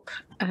hope,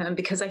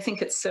 because I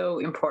think it's so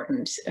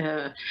important.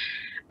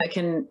 I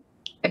can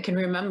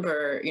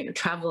remember,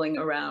 traveling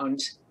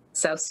around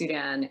South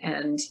Sudan,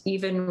 and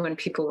even when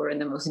people were in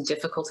the most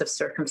difficult of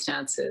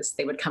circumstances,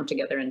 they would come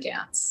together and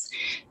dance.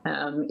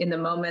 In the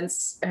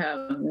moments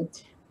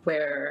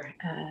where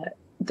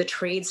the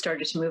trade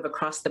started to move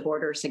across the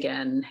borders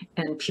again,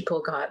 and people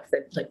got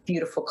the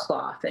beautiful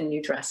cloth and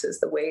new dresses,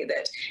 the way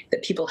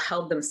that people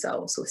held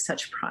themselves with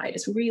such pride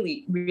is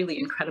really, really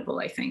incredible,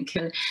 I think.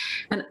 And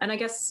I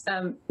guess,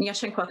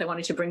 Nyasha, I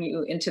wanted to bring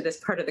you into this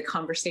part of the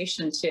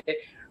conversation to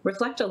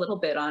reflect a little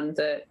bit on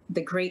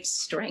the great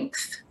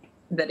strength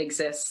that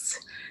exists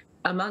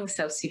among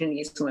South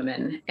Sudanese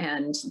women,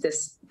 and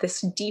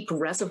this deep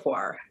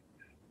reservoir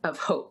of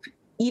hope,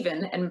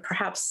 even and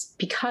perhaps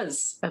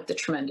because of the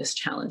tremendous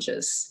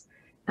challenges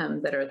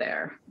that are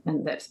there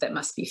and that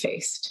must be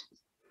faced.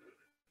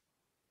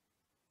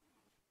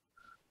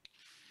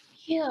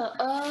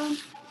 Yeah,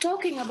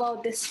 talking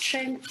about the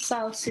strength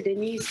South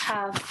Sudanese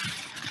have,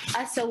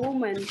 as a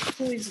woman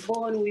who is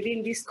born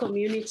within this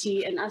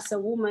community, and as a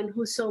woman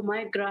who saw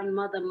my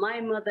grandmother,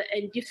 my mother,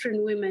 and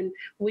different women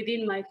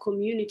within my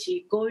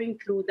community going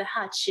through the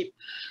hardship,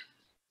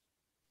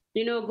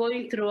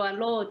 going through a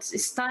lot,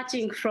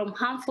 starting from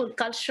harmful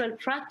cultural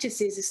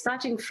practices,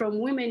 starting from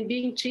women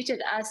being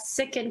treated as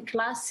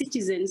second-class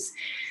citizens.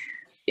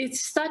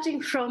 It's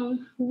starting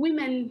from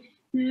women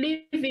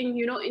living,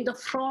 in the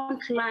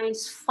front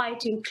lines,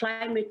 fighting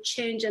climate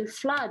change and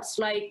floods.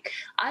 Like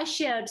I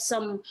shared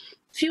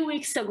few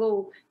weeks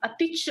ago, a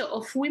picture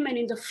of women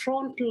in the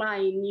front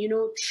line,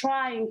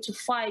 trying to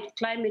fight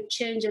climate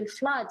change and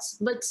floods.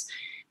 But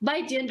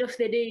by the end of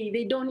the day,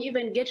 they don't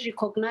even get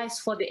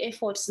recognized for the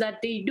efforts that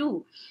they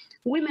do.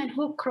 Women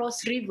who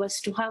cross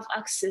rivers to have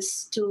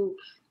access to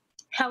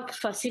health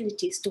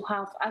facilities, to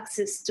have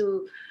access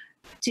to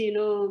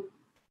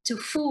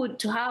food,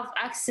 to have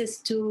access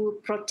to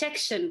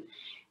protection,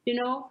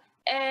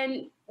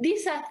 and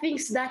these are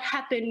things that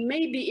happen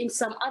maybe in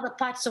some other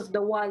parts of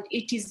the world.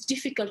 It is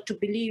difficult to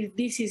believe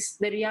this is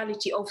the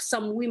reality of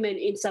some women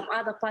in some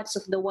other parts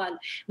of the world,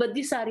 but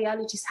these are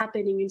realities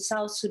happening in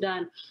South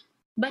Sudan.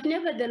 But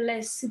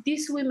nevertheless,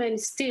 these women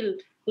still,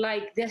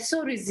 they're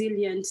so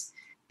resilient.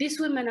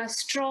 These women are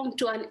strong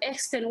to an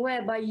extent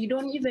whereby you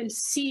don't even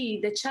see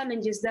the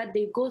challenges that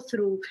they go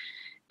through.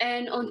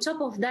 And on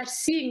top of that,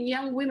 seeing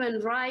young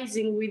women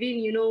rising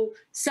within,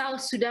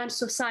 South Sudan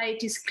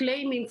societies,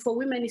 claiming for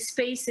women's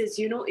spaces,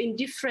 in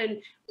different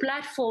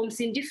platforms,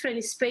 in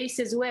different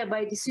spaces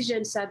whereby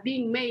decisions are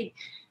being made,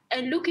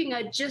 and looking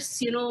at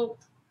just,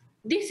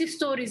 these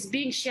stories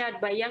being shared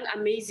by young,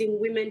 amazing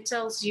women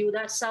tells you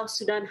that South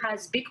Sudan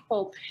has big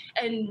hope.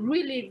 And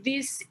really,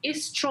 these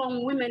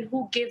strong women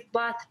who gave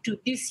birth to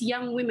these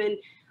young women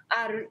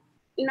are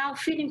now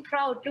feeling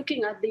proud,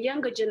 looking at the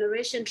younger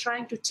generation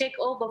trying to take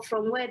over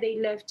from where they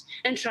left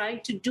and trying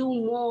to do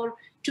more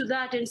to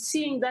that, and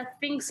seeing that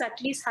things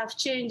at least have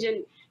changed,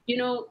 and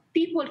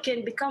people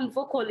can become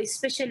vocal,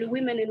 especially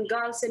women and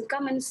girls, and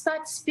come and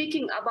start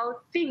speaking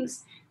about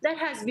things that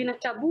has been a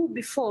taboo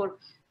before.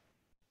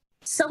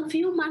 some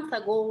few months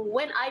ago,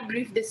 when I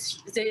briefed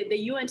the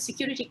UN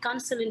Security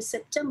Council in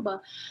September,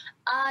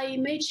 I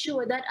made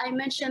sure that I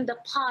mentioned the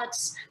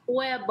parts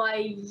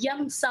whereby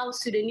young South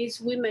Sudanese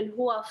women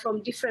who are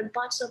from different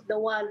parts of the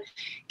world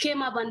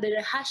came up under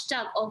the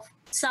hashtag of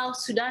South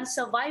Sudan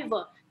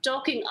Survivor,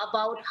 talking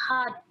about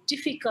hard,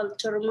 difficult,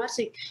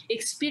 traumatic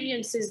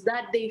experiences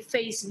that they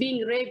face,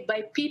 being raped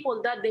by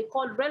people that they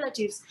call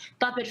relatives,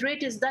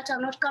 perpetrators that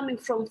are not coming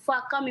from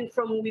far, coming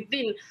from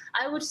within.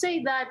 I would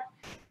say that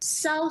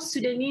South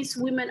Sudanese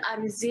women are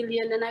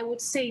resilient, and I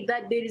would say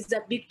that there is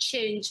a big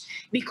change,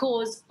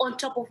 because on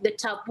top of the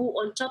taboo,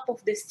 on top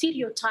of the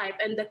stereotype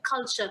and the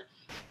culture,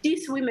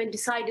 these women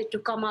decided to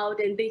come out,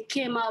 and they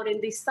came out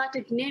and they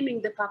started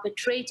naming the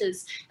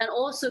perpetrators, and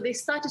also they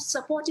started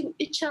supporting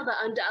each other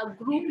under a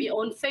group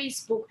on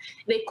Facebook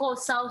they call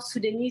South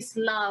Sudanese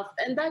Love.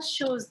 And that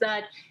shows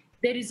that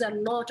there is a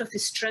lot of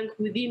strength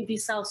within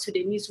these South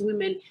Sudanese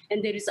women,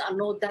 and there is a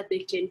lot that they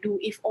can do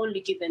if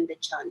only given the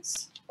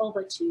chance.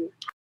 Over to you.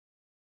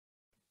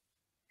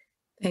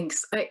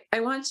 Thanks. I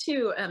want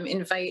to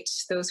invite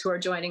those who are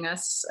joining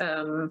us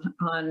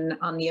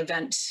on the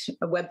event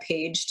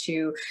webpage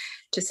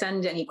to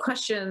send any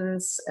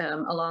questions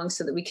along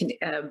so that we can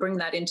bring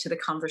that into the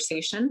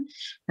conversation.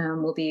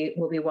 We'll be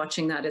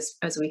watching that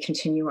as we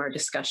continue our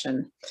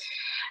discussion.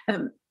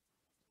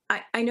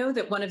 I know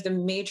that one of the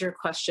major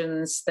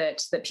questions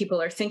that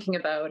people are thinking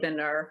about and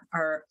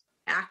are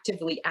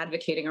actively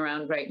advocating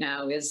around right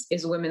now is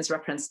women's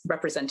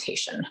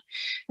representation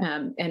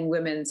and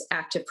women's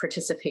active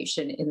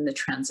participation in the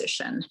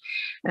transition.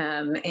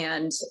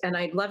 And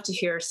I'd love to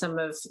hear some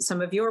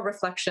of your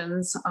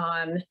reflections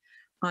on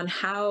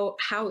how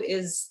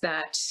is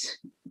that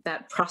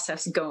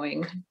process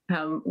going?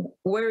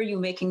 Where are you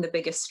making the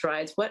biggest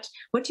strides? What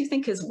do you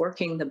think is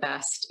working the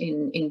best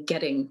in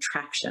getting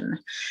traction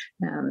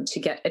to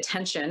get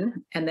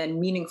attention and then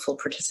meaningful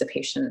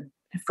participation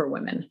for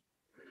women?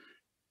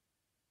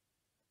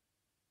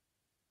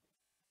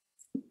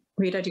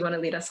 Rita, do you want to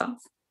lead us off?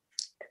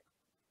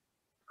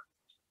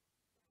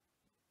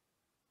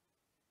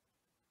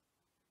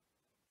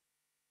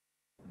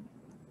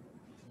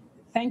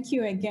 Thank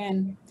you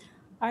again.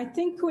 I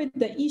think with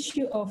the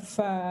issue of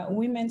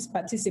women's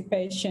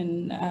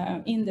participation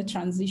in the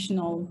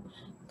transitional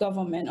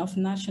government of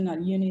national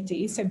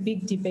unity, it's a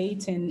big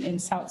debate in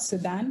South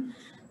Sudan.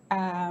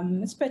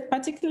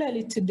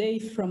 Particularly today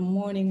from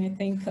morning, I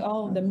think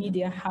all the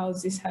media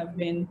houses have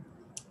been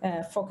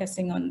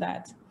focusing on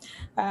that.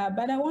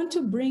 But I want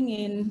to bring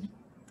in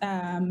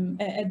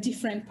a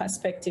different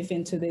perspective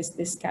into this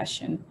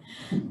discussion.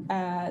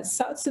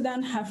 South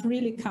Sudan have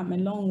really come a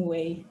long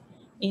way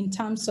in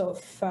terms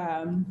of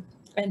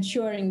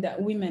ensuring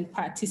that women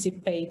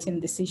participate in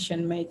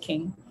decision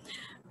making.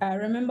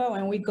 Remember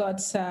when we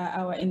got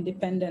our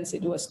independence,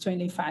 it was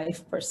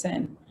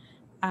 25%.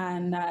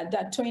 And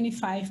that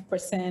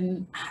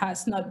 25%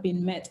 has not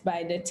been met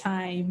by the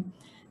time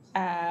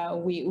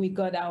we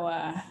got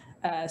our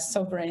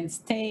sovereign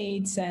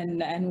states,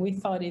 and we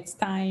thought it's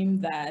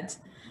time that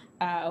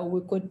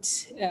we could,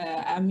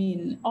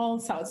 all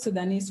South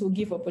Sudanese will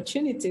give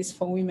opportunities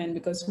for women,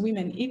 because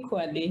women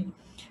equally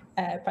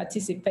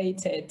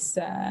participated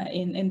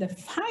in the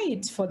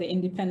fight for the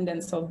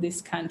independence of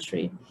this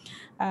country.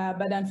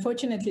 But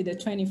unfortunately, the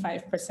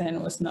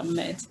 25% was not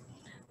met.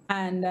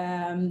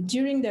 And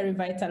during the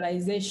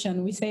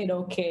revitalization, we said,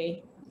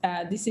 okay,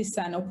 this is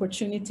an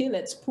opportunity.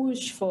 Let's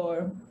push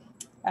for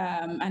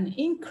an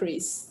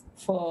increase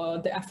for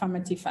the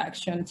affirmative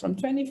action from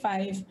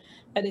 25,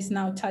 that is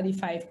now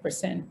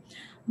 35%.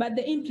 But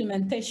the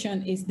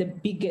implementation is the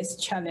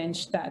biggest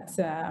challenge that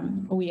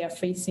we are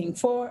facing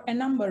for a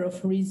number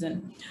of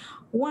reasons.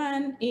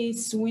 One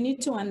is we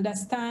need to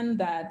understand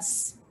that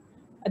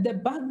the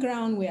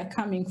background we are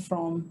coming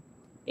from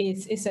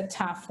is a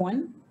tough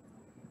one.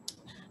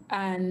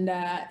 And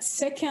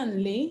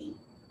secondly,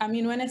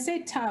 when I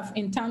say tough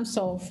in terms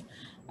of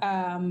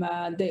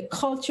the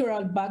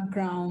cultural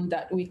background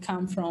that we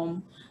come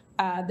from,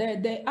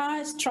 there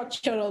are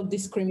structural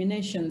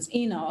discriminations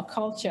in our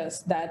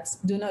cultures that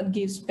do not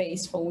give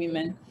space for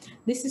women.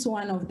 This is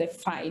one of the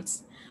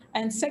fights.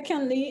 And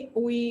secondly,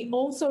 we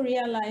also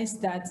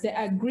realized that the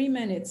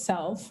agreement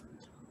itself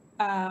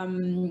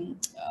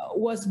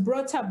was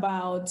brought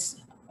about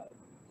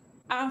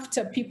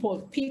after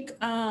people pick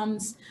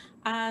arms,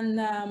 and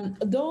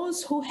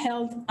those who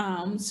held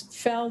arms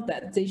felt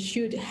that they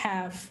should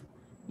have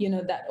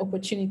that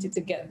opportunity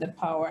to get the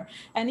power.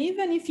 And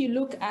even if you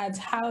look at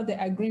how the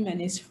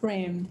agreement is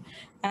framed,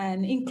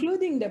 and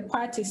including the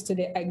parties to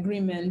the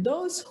agreement,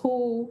 those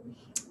who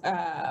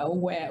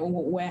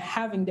were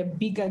having the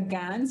bigger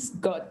guns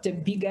got the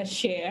bigger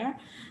share,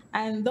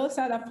 and those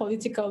other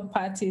political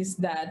parties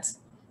that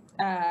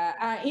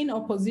are in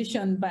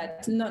opposition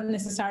but not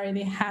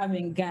necessarily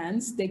having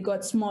guns, they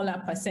got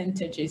smaller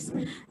percentages.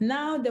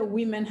 Now the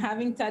women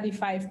having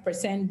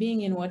 35%,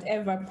 being in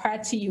whatever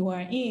party you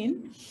are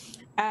in,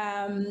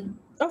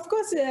 of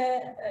course,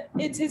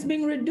 it's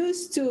being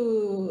reduced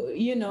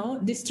to,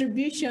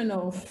 distribution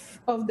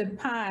of the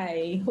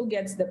pie, who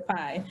gets the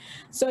pie.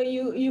 So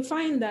you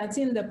find that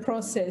in the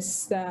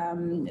process,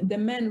 the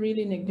men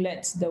really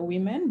neglect the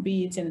women,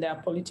 be it in their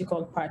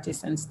political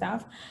parties and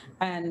stuff,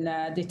 and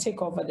they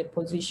take over the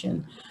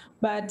position.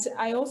 But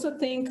I also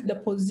think the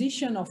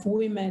position of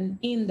women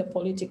in the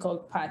political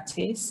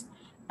parties,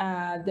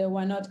 they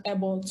were not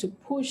able to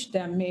push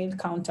their male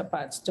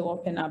counterparts to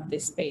open up the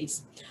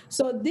space.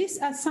 So these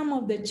are some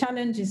of the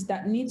challenges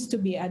that needs to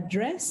be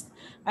addressed.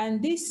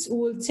 And this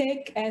will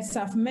take, as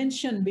I've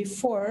mentioned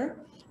before,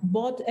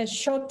 both a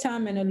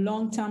short-term and a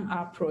long-term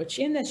approach.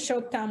 In the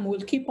short term,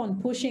 we'll keep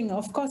on pushing,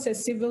 of course,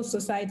 as civil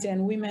society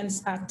and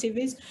women's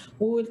activists,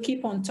 we will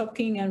keep on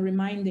talking and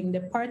reminding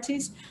the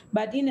parties.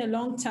 But in a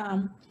long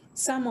term,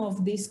 some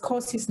of these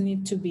causes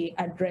need to be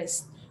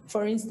addressed.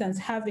 For instance,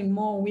 having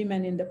more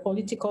women in the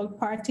political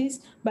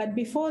parties, but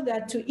before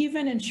that, to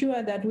even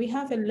ensure that we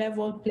have a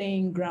level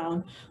playing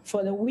ground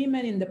for the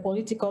women in the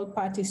political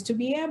parties to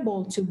be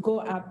able to go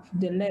up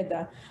the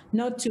ladder,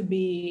 not to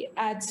be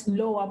at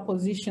lower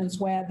positions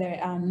where there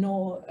are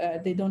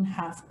they don't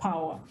have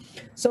power.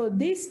 So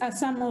these are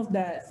some of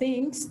the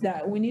things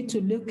that we need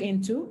to look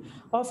into.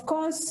 Of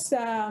course,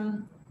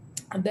 the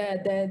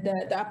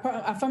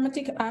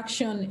affirmative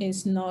action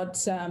is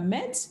not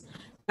met.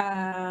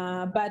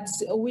 But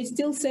we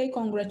still say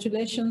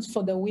congratulations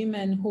for the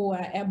women who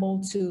are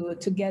able to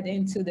get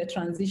into the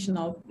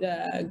transitional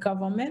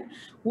government.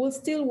 We'll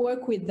still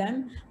work with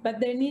them, but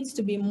there needs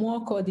to be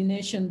more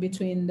coordination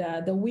between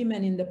the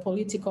women in the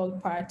political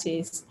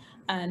parties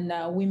and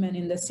women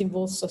in the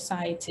civil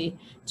society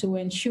to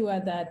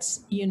ensure that,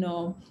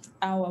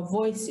 our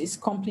voices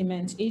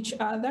complement each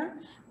other.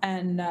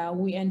 And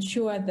we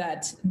ensure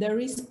that there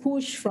is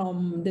push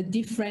from the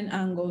different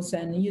angles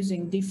and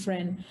using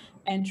different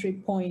entry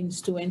points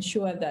to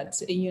ensure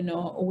that,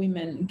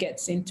 women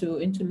gets into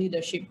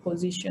leadership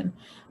position.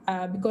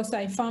 Because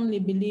I firmly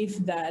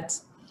believe that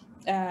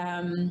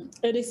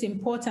it is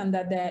important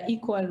that there are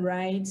equal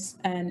rights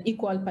and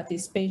equal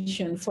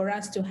participation for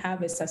us to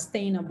have a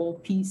sustainable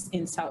peace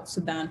in South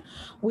Sudan.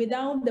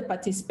 Without the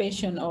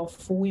participation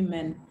of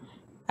women,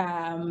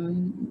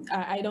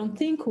 I don't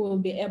think we'll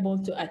be able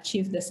to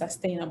achieve the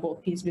sustainable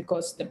peace,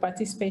 because the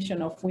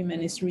participation of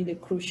women is really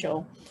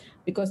crucial,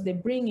 because they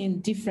bring in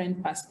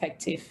different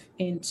perspective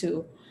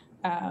into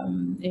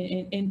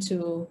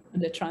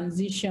the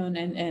transition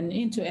and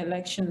into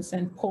elections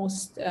and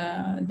post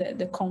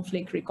the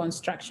conflict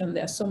reconstruction.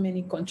 There are so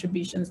many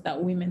contributions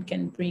that women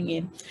can bring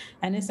in.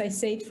 And as I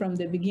said from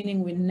the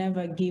beginning, we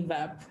never give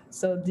up.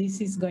 So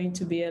this is going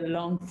to be a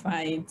long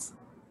fight.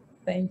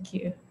 Thank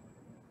you.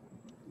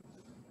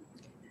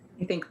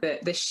 I think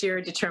that the sheer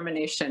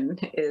determination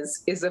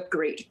is of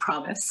great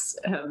promise.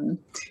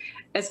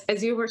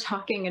 As you were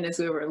talking and as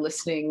we were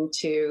listening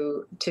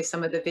to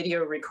some of the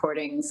video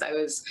recordings, I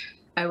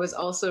was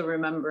also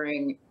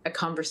remembering a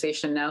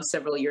conversation now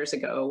several years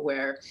ago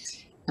where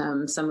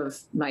some of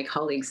my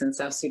colleagues in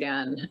South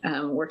Sudan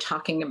were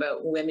talking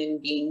about women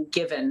being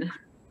given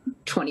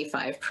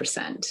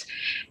 25%.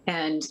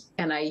 And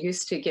I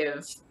used to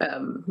give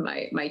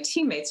my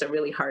teammates a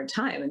really hard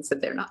time and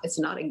said, it's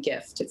not a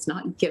gift, it's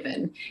not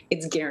given,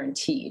 it's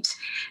guaranteed.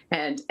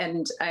 And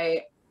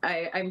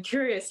I'm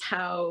curious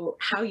how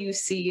you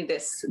see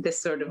this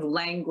sort of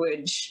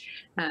language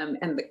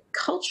and the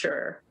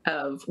culture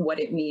of what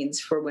it means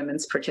for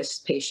women's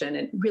participation,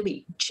 and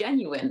really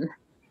genuine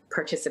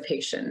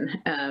participation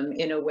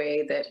in a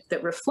way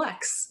that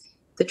reflects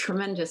the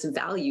tremendous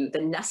value, the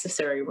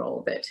necessary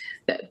role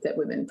that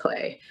women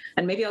play.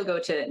 And maybe I'll go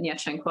to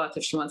Nyacheng Kwat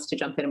if she wants to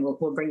jump in, and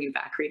we'll bring you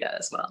back, Rita,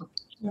 as well.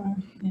 Yeah.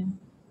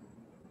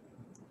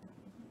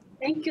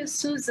 Thank you,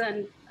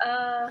 Susan.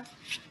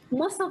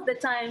 Most of the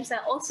times I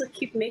also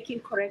keep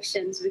making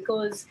corrections,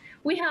 because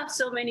we have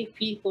so many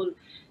people,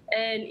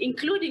 and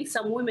including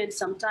some women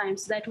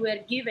sometimes, that were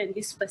given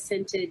this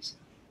percentage,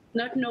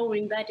 not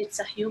knowing that it's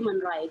a human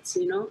right,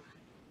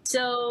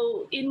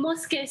 So in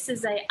most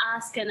cases I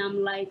ask and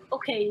I'm like,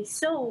 okay,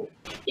 so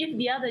if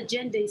the other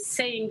gender is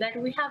saying that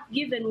we have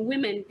given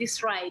women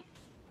this right,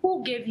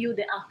 who gave you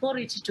the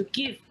authority to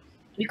give?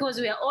 Because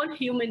we are all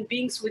human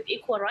beings with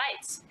equal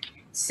rights.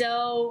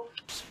 So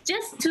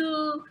just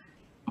to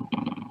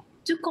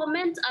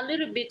comment a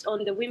little bit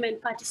on the women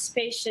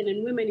participation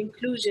and women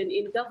inclusion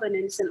in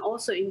governance and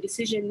also in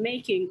decision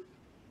making,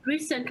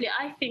 recently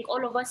I think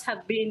all of us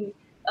have been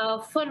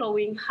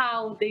following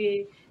how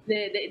the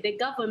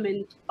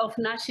government of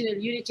national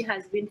unity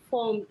has been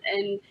formed.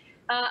 And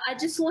I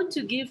just want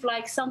to give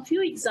some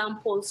few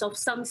examples of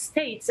some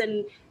states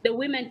and the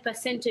women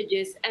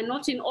percentages, and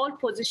not in all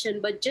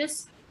positions, but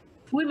just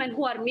women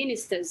who are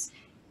ministers.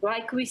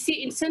 Like we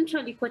see in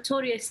Central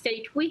Equatoria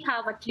State, we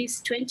have at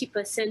least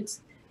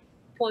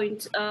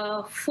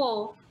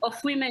 20.4%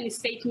 of women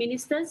state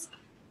ministers.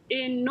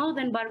 In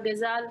Northern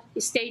Barghazal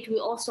State, we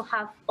also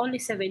have only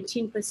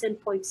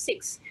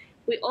 17.6%.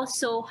 We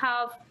also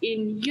have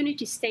in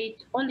Unity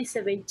State only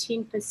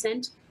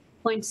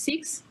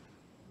 17.6%.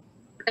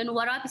 In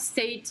Warabi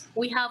State,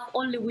 we have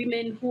only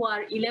women who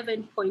are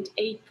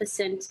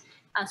 11.8%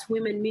 as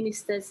women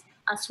ministers.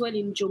 As well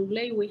in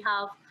Jonglei, we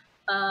have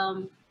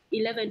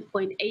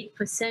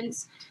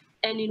 11.8%.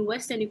 And in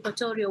Western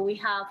Equatoria, we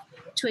have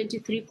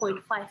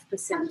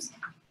 23.5%.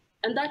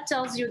 And that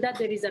tells you that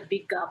there is a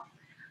big gap.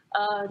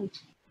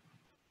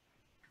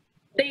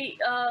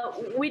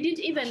 We didn't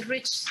even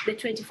reach the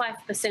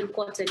 25%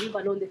 quota, leave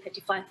alone the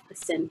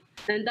 35%.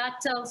 And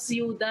that tells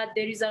you that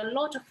there is a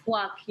lot of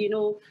work,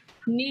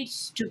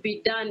 needs to be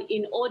done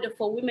in order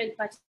for women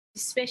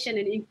participation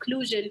and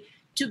inclusion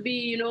to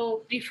be,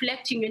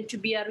 reflecting and to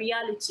be a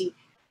reality.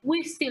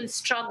 We still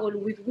struggle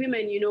with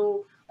women,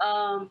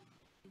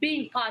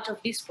 being part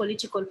of these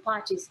political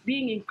parties,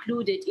 being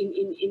included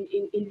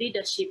in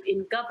leadership,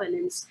 in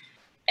governance.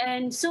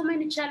 And so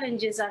many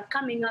challenges are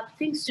coming up,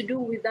 things to do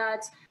with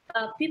that.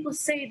 People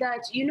say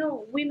that,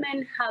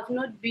 women have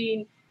not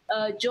been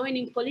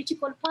joining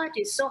political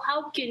parties. So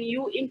how can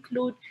you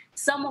include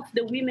some of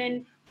the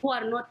women who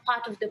are not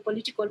part of the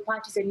political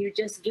parties and you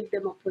just give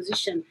them a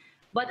position?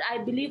 But I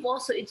believe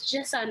also it's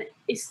just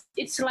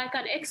it's like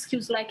an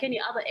excuse, like any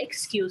other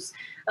excuse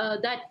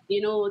that,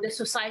 the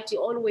society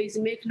always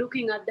make,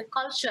 looking at the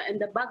culture and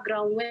the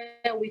background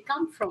where we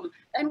come from.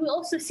 And we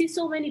also see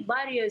so many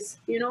barriers,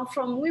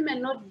 from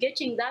women not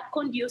getting that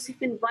conducive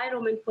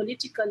environment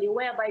politically,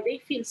 whereby they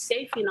feel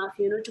safe enough,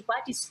 to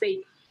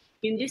participate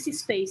in these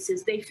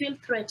spaces. They feel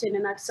threatened,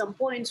 and at some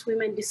points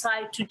women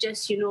decide to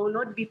just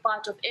not be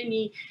part of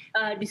any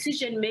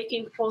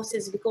decision-making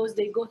process because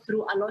they go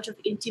through a lot of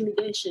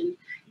intimidation.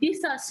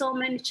 These are so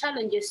many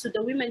challenges to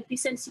the women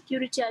peace and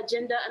security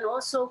agenda, and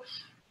also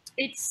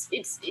it's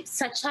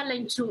a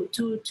challenge to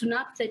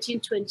NAP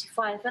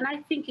 1325, and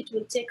I think it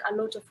will take a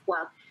lot of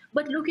work.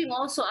 But looking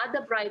also at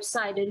the bright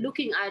side and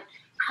looking at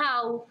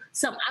how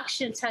some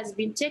actions has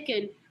been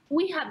taken,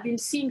 we have been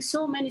seeing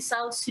so many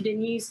South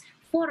Sudanese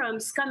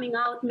forums coming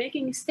out,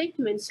 making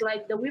statements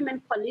like the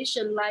Women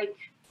Coalition, like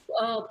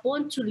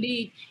Born to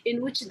Lead,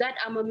 in which that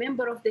I'm a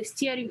member of the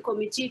steering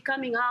committee,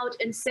 coming out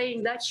and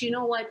saying that,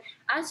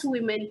 as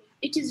women,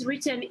 it is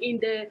written in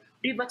the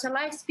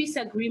Revitalized Peace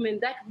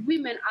Agreement that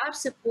women are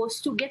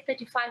supposed to get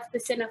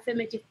 35%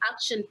 affirmative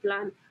action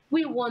plan.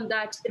 We want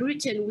that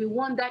written, we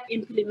want that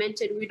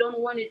implemented. We don't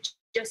want it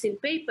just in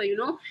paper,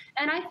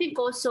 And I think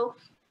also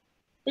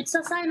it's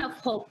a sign of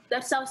hope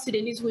that South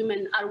Sudanese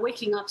women are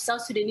waking up.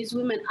 South Sudanese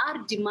women are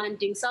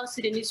demanding. South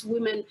Sudanese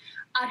women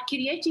are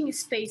creating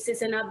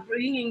spaces and are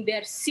bringing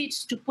their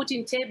seats to put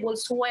in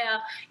tables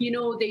where,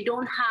 they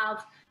don't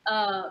have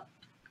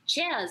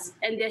chairs.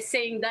 And they're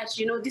saying that,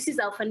 this is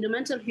our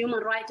fundamental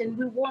human right and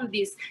we want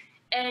this.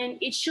 And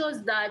it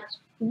shows that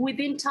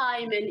within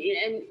time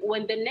and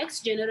when the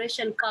next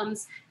generation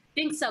comes,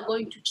 things are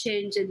going to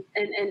change and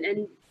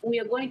we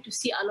are going to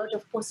see a lot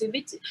of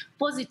positive,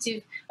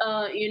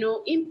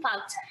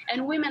 impact.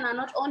 And women are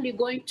not only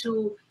going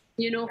to,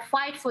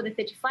 fight for the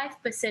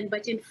 35%,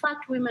 but in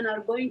fact, women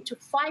are going to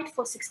fight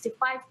for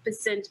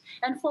 65%.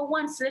 And for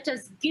once, let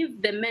us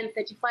give the men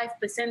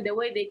 35% the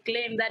way they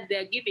claim that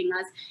they're giving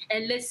us,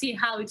 and let's see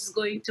how it's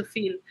going to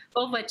feel.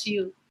 Over to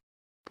you.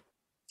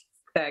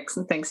 Thanks,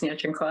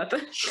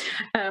 Nyachankwath.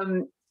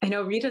 I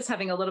know Rita's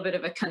having a little bit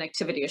of a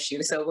connectivity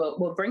issue, so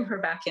we'll bring her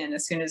back in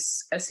as soon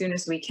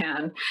as we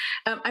can.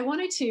 I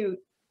wanted to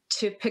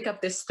pick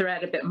up this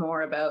thread a bit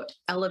more about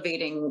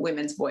elevating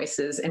women's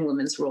voices and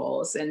women's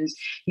roles. And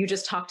you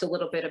just talked a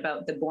little bit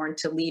about the Born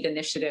to Lead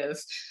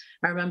initiative.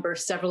 I remember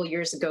several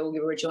years ago, we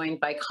were joined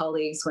by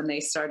colleagues when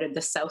they started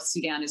the South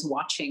Sudan is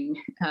Watching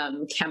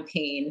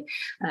campaign.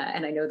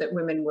 And I know that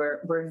women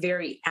were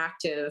very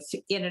active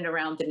in and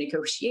around the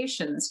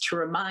negotiations to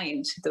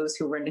remind those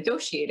who were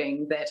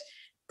negotiating that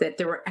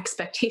there were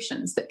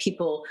expectations, that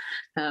people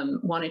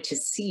wanted to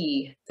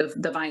see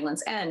the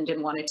violence end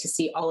and wanted to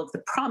see all of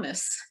the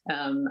promise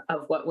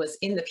of what was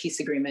in the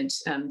peace agreement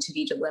to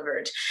be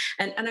delivered.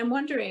 And I'm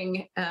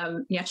wondering,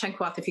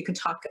 Nyachankwath, if you can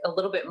talk a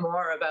little bit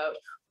more about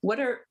what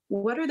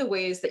are the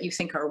ways that you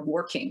think are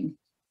working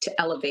to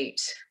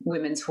elevate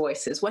women's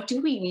voices? What do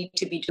we need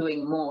to be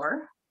doing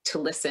more to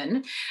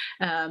listen,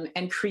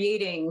 and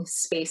creating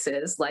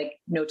spaces like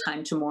No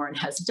Time to Mourn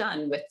has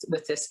done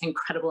with this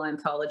incredible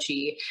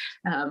anthology,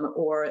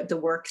 or the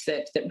work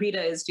that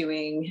Rita is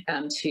doing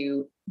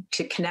to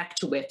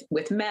connect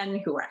with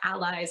men who are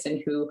allies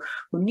and who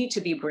need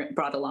to be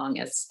brought along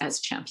as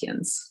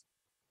champions?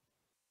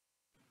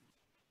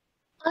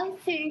 I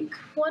think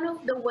one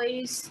of the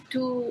ways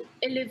to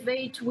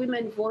elevate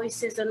women's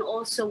voices and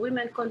also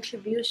women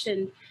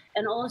contribution,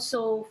 and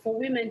also for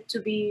women to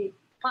be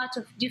part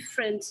of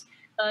different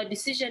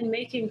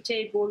decision-making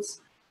tables,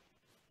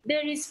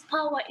 there is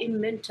power in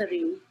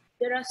mentoring.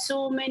 There are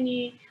so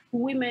many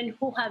women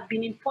who have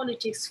been in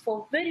politics for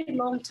a very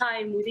long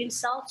time within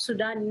South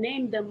Sudan,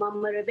 name them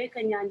Mama Rebecca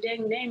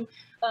Nyandeng, name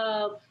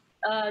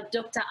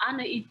Dr.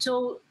 Anna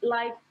Ito,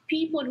 like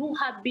people who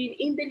have been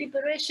in the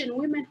liberation,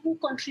 women who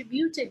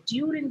contributed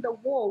during the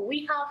war.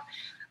 We have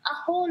a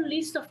whole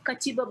list of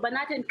Katiba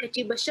Banat and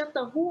Katiba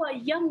Shatta, who are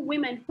young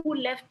women who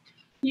left,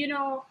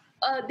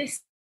 the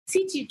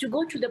city to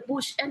go to the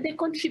bush, and they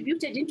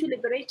contributed into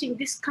liberating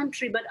this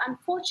country. But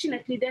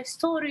unfortunately, their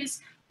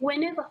stories were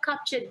never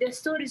captured, their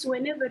stories were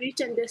never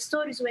written, their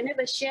stories were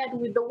never shared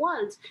with the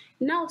world.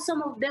 Now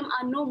some of them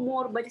are no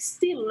more, but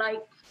still,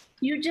 like,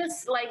 you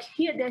just like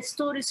hear their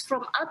stories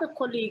from other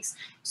colleagues.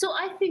 So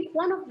I think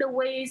one of the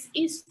ways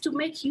is to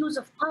make use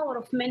of power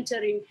of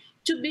mentoring,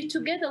 to be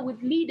together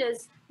with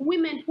leaders,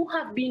 women who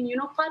have been,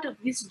 part of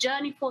this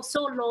journey for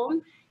so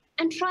long,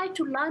 and try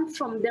to learn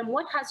from them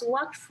what has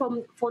worked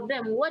for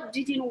them, what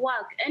didn't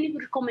work, any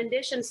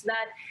recommendations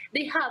that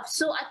they have,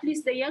 so at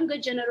least the younger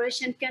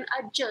generation can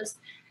adjust.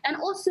 And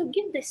also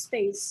give the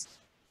space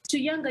to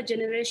younger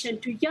generation,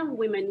 to young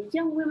women.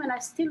 Young women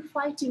are still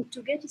fighting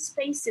to get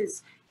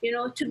spaces,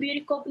 to be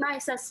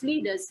recognized as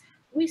leaders.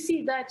 We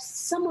see that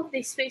some of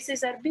these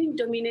spaces are being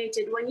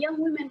dominated. When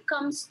young women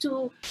comes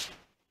to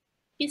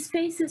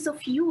spaces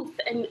of youth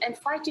and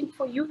fighting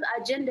for youth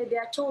agenda, they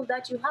are told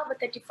that you have a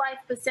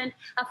 35%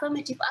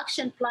 affirmative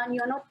action plan,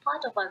 you are not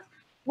part of us.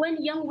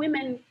 When young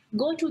women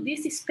go to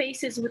these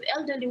spaces with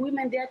elderly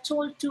women, they are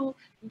told to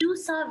do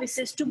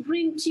services, to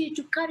bring tea,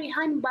 to carry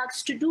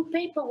handbags, to do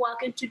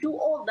paperwork, and to do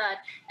all that.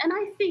 And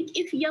I think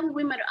if young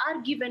women are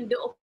given the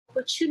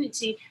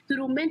opportunity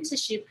through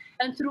mentorship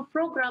and through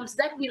programs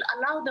that will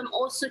allow them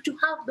also to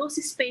have those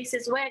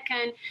spaces where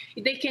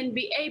they can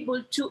be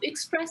able to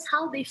express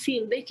how they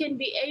feel, they can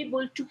be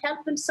able to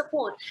help and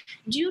support.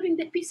 During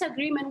the peace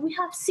agreement, we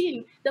have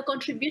seen the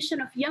contribution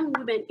of young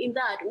women in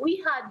that. We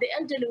had the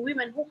elderly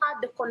women who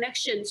had the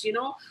connections,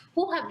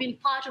 who have been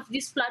part of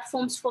these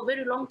platforms for a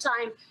very long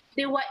time.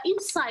 They were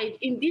inside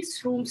in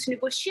these rooms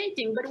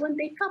negotiating, but when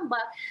they come back,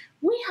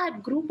 we had a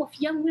group of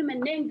young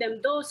women, name them,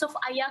 those of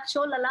Ayak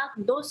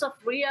Cholalak, those of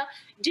Ria,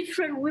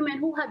 different women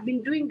who have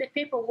been doing the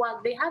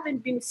paperwork. They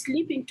haven't been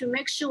sleeping to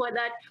make sure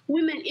that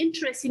women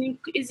interest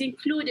is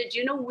included,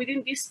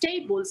 within these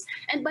tables.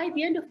 And by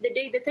the end of the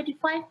day, the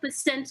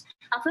 35%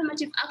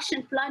 affirmative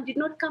action plan did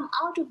not come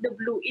out of the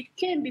blue. It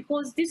came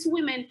because these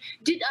women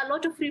did a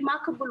lot of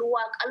remarkable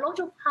work, a lot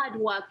of hard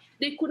work.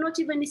 They could not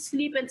even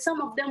sleep, and some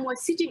of them were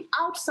sitting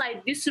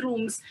outside these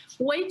rooms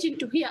waiting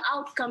to hear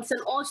outcomes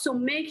and also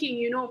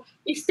making,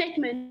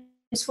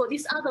 statements for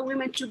these other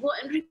women to go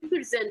and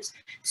represent.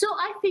 So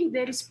I think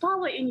there is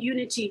power in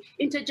unity,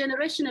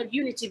 intergenerational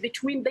unity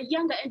between the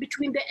younger and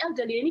between the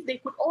elderly. And if they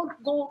could all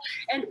go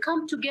and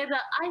come together,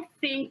 I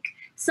think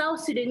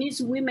South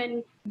Sudanese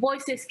women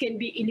voices can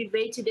be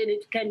elevated and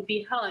it can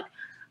be heard.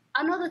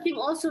 Another thing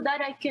also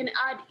that I can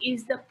add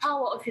is the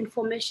power of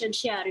information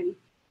sharing.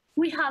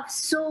 We have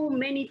so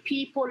many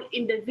people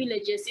in the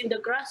villages, in the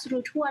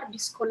grassroots, who are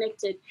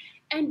disconnected.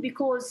 And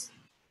because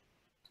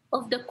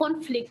of the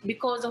conflict,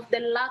 because of the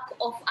lack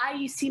of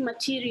IEC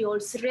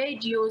materials,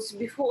 radios,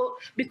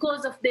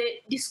 because of the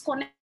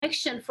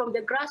disconnection from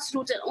the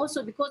grassroots, and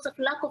also because of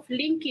lack of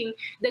linking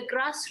the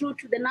grassroots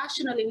to the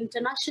national and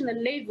international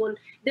level,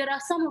 there are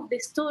some of the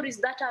stories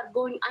that are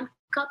going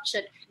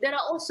uncaptured. There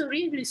are also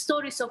really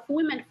stories of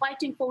women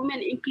fighting for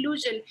women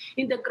inclusion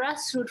in the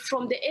grassroots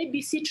from the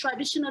ABC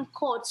traditional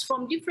courts,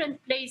 from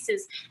different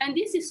places. And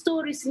these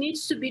stories need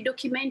to be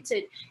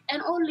documented.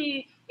 And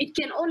it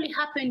can only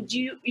happen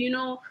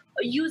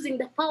using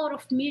the power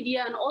of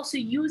media and also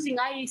using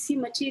IEC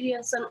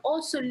materials and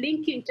also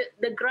linking to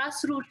the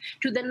grassroots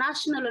to the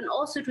national and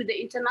also to the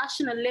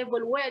international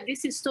level where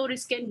these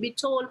stories can be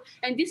told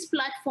and these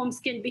platforms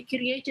can be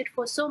created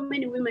for so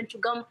many women to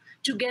come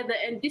together.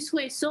 And this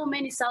way, so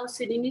many South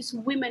Sudanese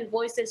women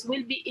voices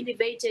will be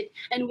elevated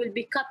and will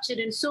be captured,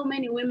 and so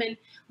many women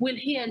will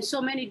hear, and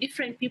so many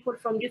different people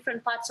from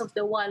different parts of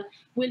the world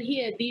will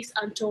hear these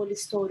untold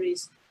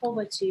stories.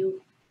 Over to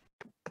you.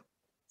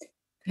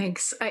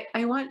 Thanks.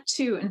 I want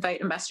to invite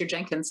Ambassador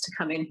Jenkins to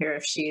come in here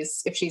if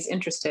she's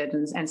interested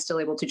and still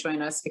able to join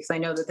us, because I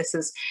know that this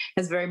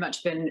has very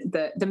much been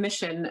the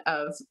mission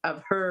of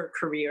her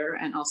career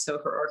and also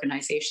her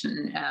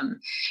organization,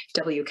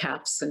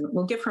 WCAPS. And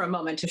we'll give her a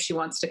moment if she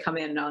wants to come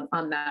in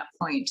on that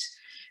point.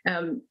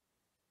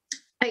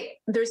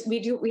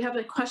 We have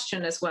a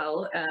question as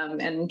well,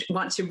 and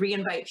want to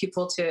re-invite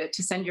people to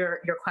send your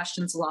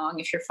questions along.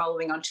 If you're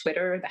following on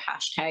Twitter, the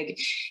hashtag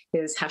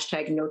is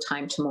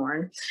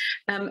 #NoTimeToMourn.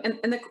 And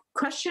the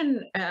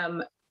question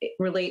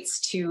relates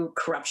to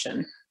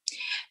corruption.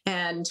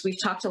 And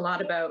we've talked a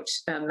lot about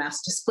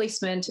mass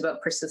displacement,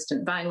 about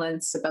persistent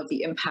violence, about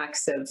the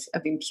impacts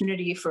of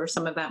impunity for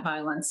some of that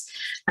violence.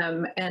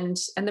 And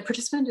the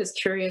participant is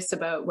curious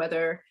about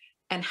whether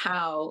and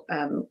how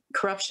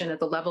corruption at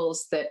the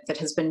levels that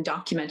has been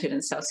documented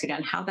in South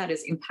Sudan, how that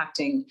is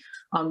impacting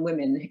on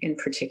women in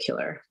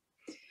particular.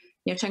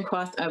 Nyapchang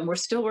Kwath, we're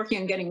still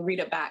working on getting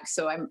Rita back,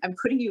 so I'm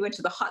putting you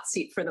into the hot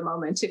seat for the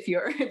moment if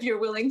you're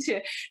willing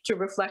to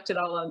reflect at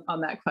all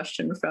on that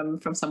question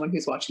from someone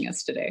who's watching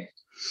us today.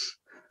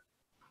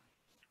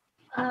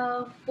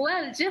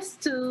 Well,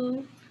 just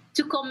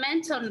to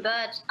comment on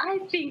that, I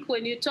think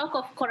when you talk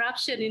of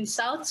corruption in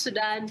South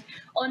Sudan,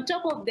 on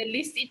top of the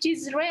list, it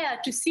is rare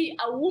to see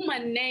a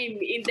woman name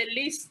in the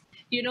list,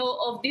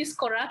 of this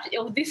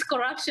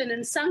corruption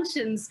and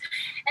sanctions.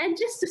 And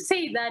just to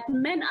say that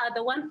men are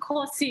the one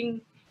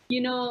causing,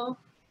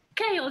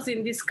 chaos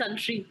in this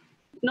country,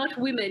 not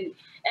women.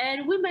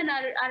 And women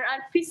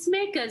are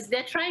peacemakers.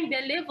 They're trying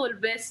their level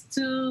best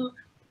to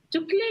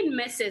clean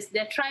messes.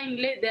 They're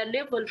trying their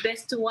level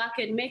best to work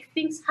and make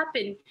things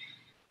happen.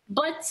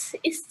 But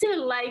it's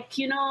still like,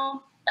 men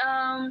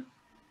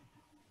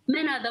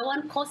are the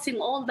one causing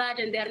all that,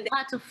 and they're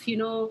part of,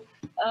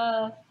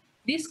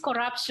 this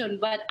corruption.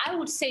 But I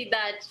would say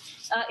that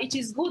it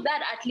is good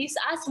that at least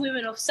as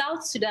women of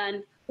South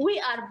Sudan, we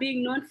are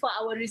being known for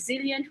our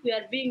resilience, we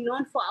are being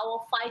known for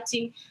our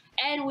fighting,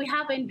 and we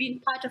haven't been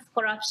part of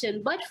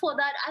corruption. But for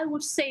that, I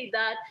would say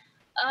that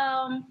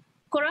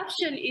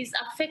corruption is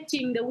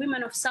affecting the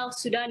women of South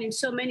Sudan in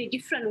so many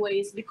different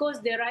ways,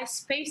 because there are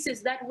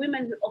spaces that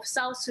women of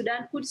South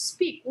Sudan could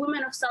speak.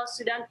 Women of South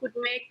Sudan could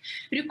make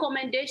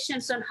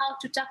recommendations on how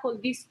to tackle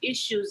these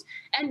issues.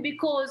 And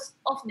because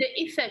of the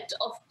effect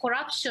of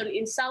corruption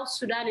in South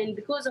Sudan and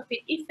because of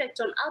the effect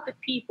on other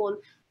people,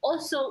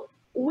 also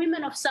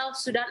women of South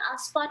Sudan,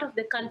 as part of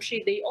the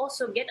country, they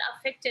also get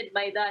affected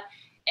by that.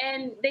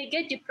 And they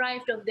get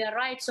deprived of their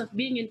rights of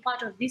being in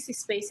part of these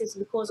spaces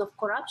because of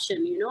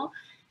corruption,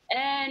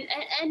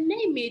 And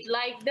name it,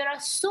 like there are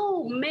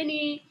so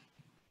many,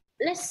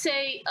 let's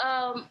say,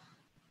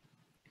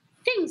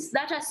 things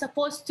that are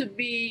supposed to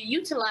be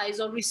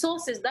utilized, or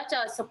resources that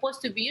are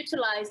supposed to be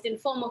utilized in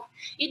form of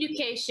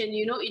education,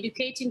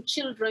 educating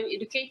children,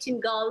 educating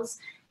girls.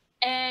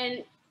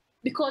 And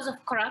because of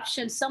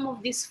corruption, some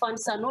of these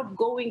funds are not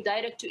going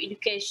direct to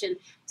education.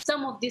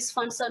 Some of these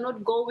funds are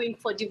not going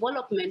for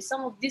development.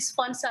 Some of these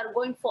funds are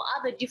going for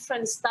other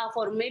different stuff,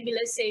 or maybe,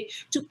 let's say,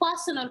 to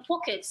personal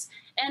pockets.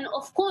 And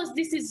of course,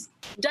 this is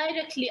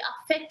directly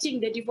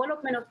affecting the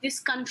development of this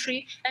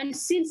country. And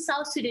since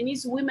South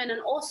Sudanese women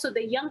and also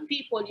the young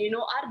people,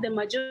 are the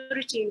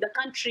majority in the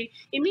country,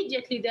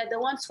 immediately they're the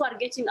ones who are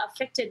getting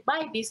affected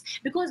by this,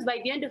 because by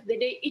the end of the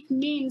day, it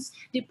means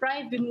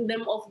depriving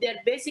them of their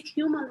basic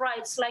human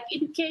rights, like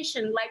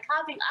education, like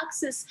having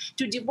access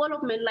to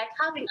development, like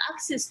having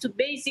access to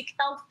basic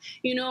health,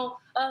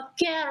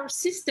 care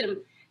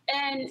system.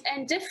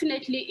 And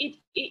definitely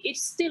it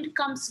still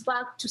comes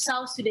back to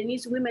South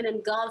Sudanese women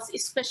and girls,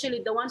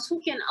 especially the ones who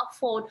cannot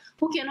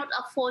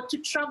afford to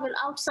travel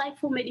outside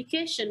for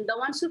medication, the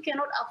ones who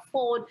cannot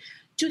afford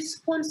to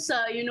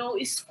sponsor,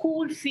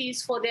 school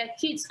fees for their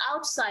kids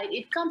outside.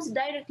 It comes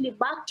directly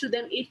back to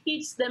them. It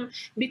hits them,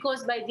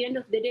 because by the end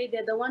of the day,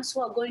 they're the ones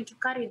who are going to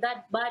carry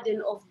that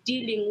burden of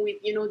dealing with,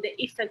 the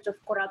effect of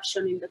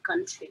corruption in the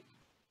country.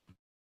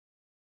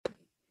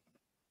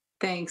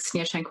 Thanks,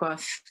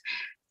 Nyachankwath.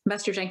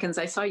 Ambassador Jenkins,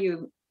 I saw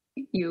you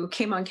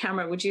came on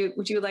camera. Would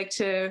you like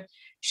to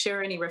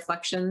share any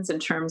reflections in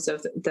terms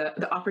of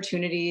the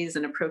opportunities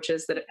and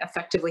approaches that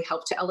effectively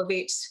help to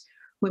elevate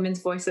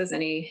women's voices?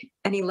 Any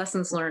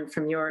lessons learned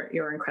from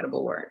your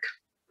incredible work?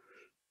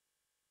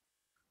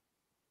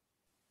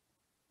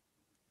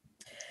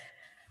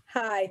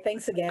 Hi,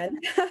 thanks again.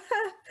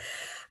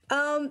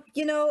 I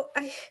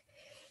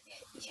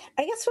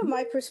guess from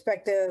my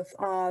perspective,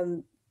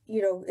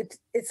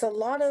 it's a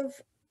lot of,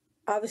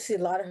 obviously, a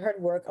lot of hard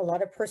work, a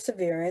lot of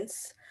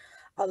perseverance,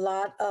 a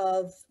lot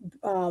of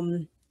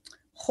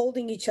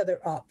holding each other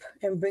up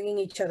and bringing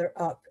each other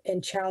up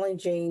and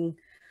challenging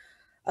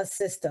a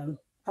system,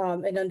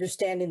 and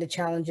understanding the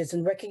challenges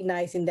and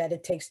recognizing that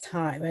it takes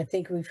time. I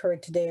think we've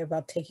heard today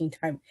about taking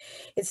time.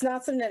 It's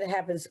not something that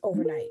happens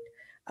overnight.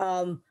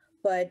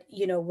 But,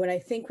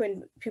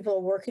 when people are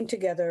working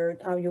together,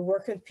 you're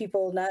working with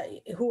people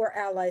who are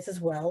allies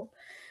as well,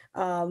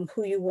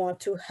 who you want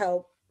to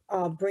help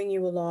bring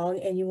you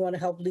along, and you want to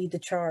help lead the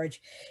charge.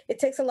 It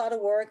takes a lot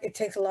of work. It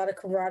takes a lot of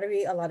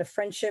camaraderie, a lot of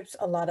friendships,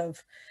 a lot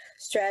of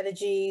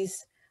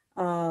strategies,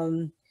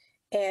 and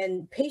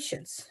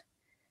patience,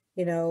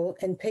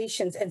 and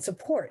patience and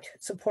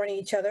supporting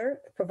each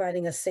other,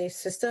 providing a safe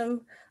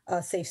system,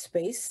 a safe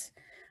space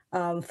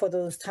for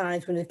those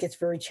times when it gets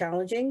very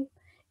challenging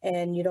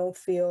and you don't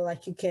feel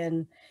like you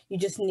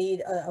just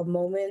need a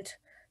moment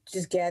to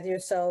just gather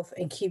yourself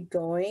and keep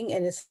going.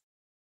 And it's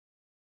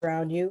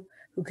around you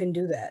who can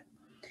do that.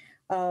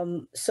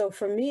 So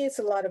for me, it's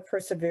a lot of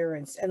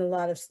perseverance and a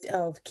lot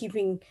of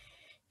keeping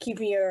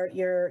your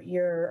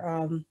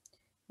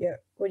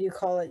what do you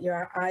call it?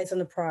 Your eyes on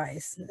the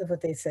prize, is what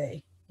they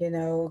say,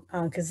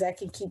 because that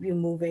can keep you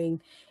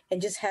moving,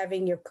 and just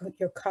having your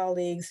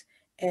colleagues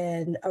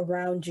and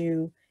around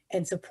you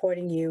and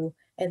supporting you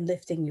and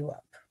lifting you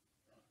up.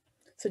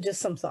 So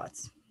just some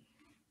thoughts.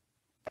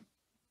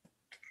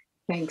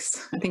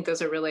 Thanks. I think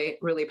those are really,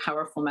 really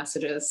powerful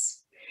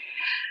messages.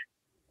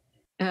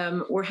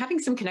 We're having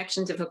some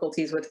connection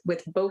difficulties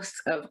with both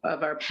of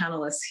our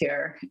panelists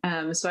here.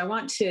 So I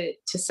want to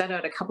set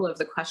out a couple of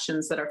the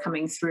questions that are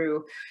coming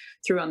through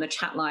on the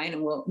chat line,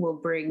 and we'll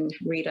bring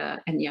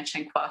Rita and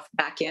Nyachankwath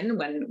back in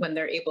when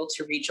they're able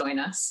to rejoin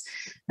us.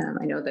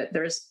 I know that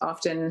there's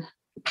often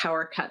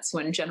power cuts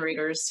when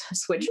generators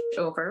switch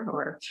over,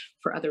 or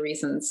for other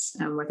reasons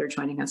where they're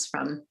joining us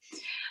from.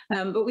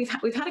 But we've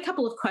had a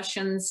couple of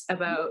questions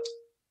about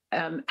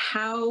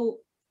how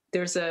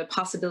there's a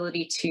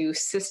possibility to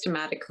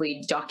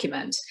systematically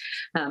document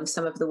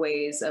some of the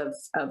ways of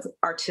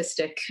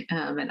artistic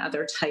and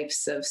other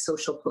types of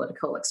social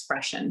political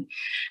expression.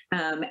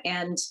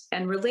 And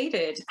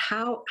related,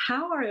 how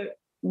are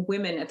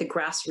women at the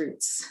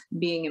grassroots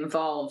being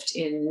involved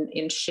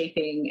in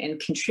shaping and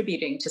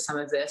contributing to some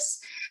of this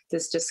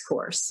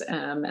discourse?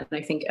 And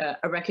I think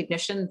a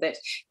recognition that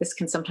this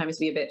can sometimes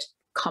be a bit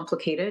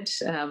complicated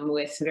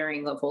with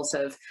varying levels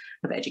of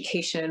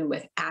education,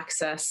 with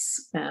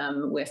access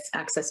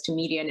to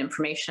media and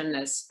information,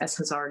 as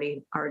has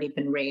already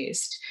been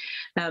raised.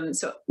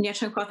 So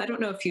Nyasha Nkoth, I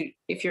don't know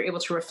if you're able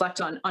to reflect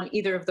on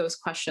either of those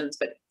questions,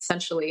 but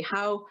essentially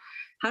how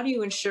do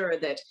you ensure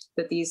that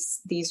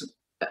these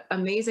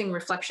amazing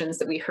reflections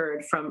that we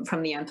heard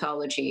from the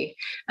anthology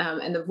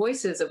and the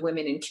voices of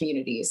women in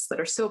communities that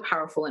are so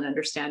powerful in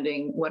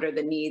understanding what are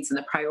the needs and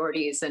the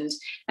priorities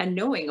and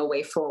knowing a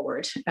way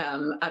forward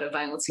out of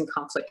violence and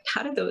conflict,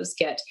 how do those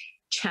get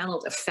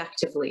channeled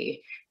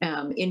effectively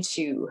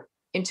into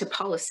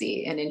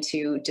policy and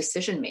into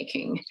decision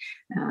making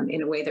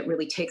in a way that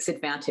really takes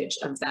advantage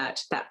of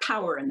that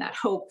power and that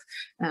hope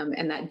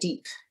and that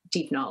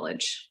deep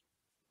knowledge?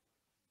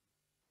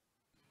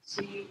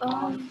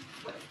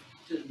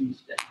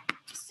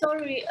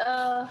 Sorry,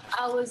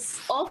 I was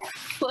off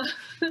for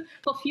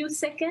a few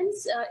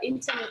seconds,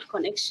 internet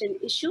connection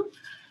issue.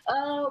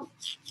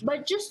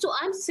 But just to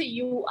answer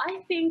you, I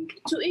think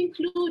to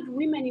include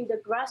women in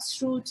the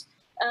grassroots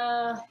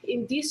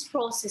in these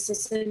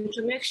processes and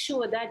to make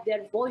sure that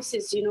their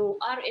voices,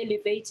 are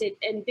elevated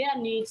and their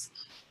needs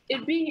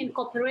are being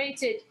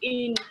incorporated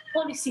in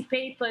policy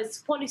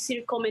papers, policy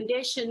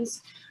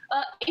recommendations.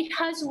 It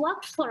has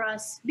worked for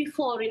us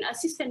before in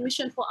Assistant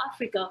Mission for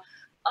Africa.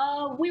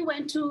 We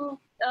went to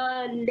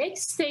Lake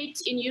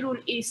State in Ural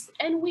East,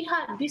 and we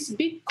had this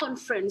big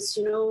conference,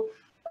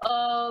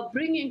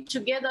 bringing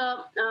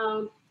together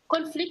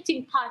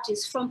conflicting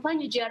parties from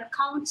Panjshir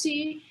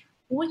County,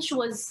 which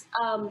was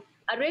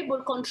a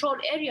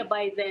rebel-controlled area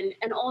by then,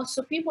 and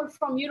also people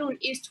from Ural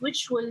East,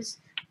 which was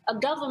a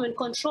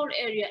government-controlled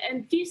area.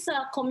 And these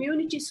are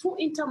communities who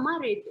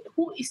intermarried,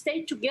 who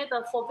stayed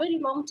together for a very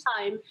long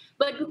time,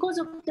 but because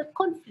of the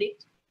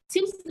conflict,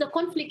 since the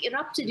conflict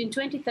erupted in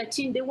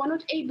 2013, they were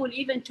not able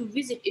even to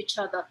visit each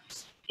other.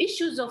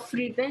 Issues of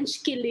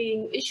revenge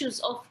killing,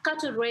 issues of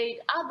cattle raid,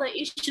 other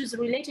issues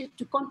related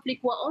to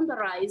conflict were on the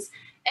rise.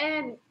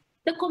 And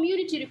the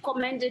community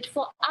recommended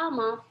for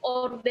AMA,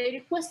 or they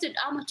requested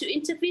AMA to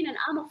intervene, and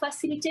AMA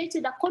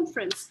facilitated a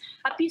conference,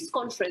 a peace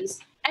conference.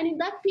 And in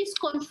that peace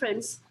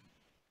conference,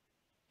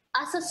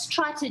 as a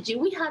strategy,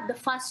 we had the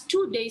first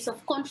 2 days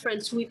of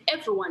conference with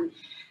everyone.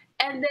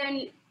 And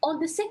then on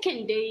the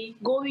second day,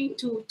 going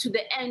to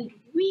the end,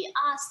 we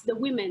asked the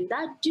women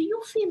that, do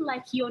you feel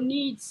like your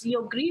needs,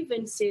 your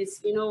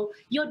grievances,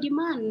 your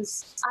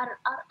demands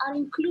are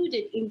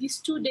included in this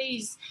 2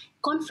 days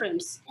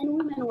conference? And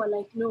women were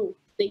like, no.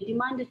 They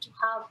demanded to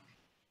have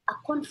a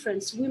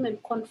conference, women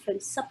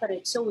conference,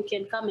 separate, so we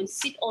can come and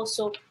sit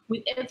also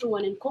with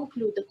everyone and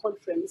conclude the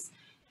conference.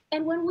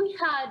 And when we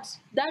had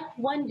that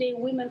one-day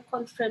women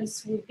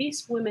conference with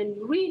these women,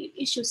 real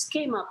issues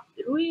came up,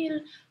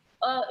 real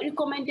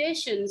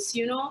recommendations,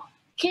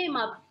 came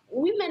up.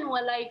 Women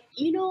were like,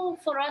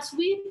 for us,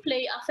 we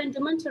play a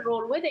fundamental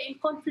role, whether in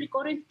conflict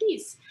or in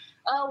peace.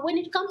 When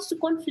it comes to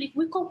conflict,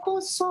 we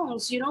compose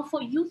songs,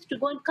 for youth to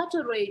go and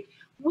cattle raid.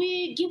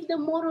 We give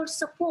them moral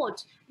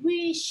support.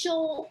 We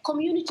show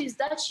communities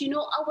that,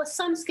 our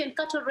sons can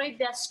cattle raid,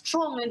 they're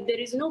strong, and there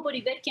is nobody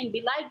that can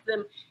be like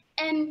them.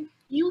 And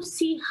you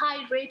see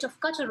high rate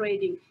of cattle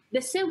raiding.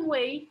 The same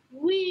way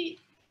we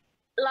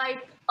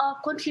are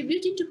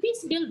contributing to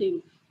peace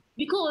building.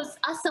 Because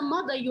as a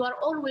mother, you are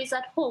always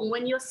at home.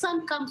 When your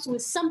son comes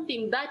with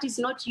something that is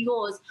not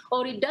yours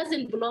or it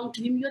doesn't belong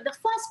to him, you're the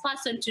first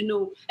person to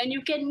know. And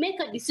you can make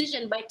a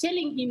decision by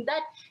telling him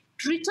that,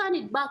 return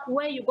it back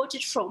where you got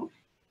it from.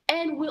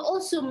 And we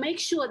also make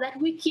sure that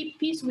we keep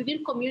peace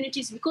within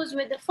communities, because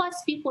we're the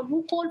first people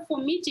who call for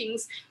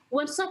meetings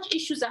when such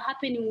issues are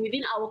happening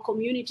within our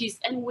communities,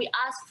 and we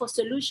ask for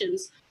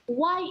solutions.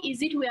 Why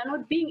is it we are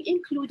not being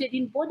included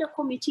in border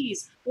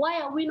committees? Why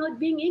are we not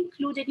being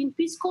included in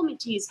peace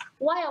committees?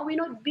 Why are we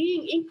not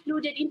being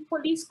included in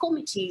police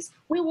committees?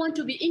 We want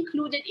to be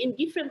included in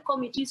different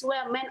committees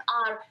where men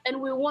are,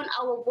 and we want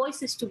our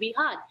voices to be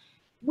heard.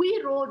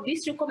 We wrote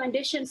these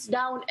recommendations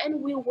down,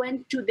 and we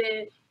went to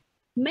the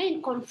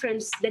main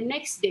conference the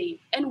next day,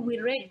 and we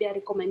read their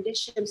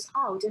recommendations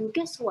out. And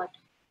guess what?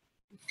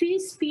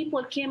 These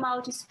people came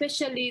out,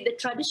 especially the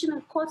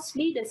traditional courts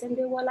leaders, and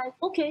they were like,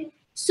 okay,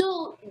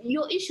 so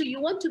your issue,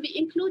 you want to be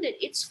included,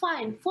 it's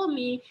fine. For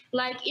me,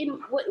 like in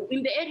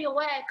the area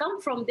where I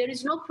come from, there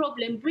is no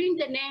problem. Bring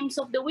the names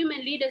of the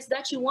women leaders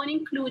that you want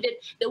included,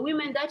 the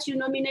women that you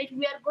nominate,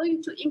 we are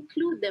going to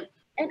include them.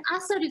 And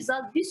as a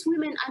result, these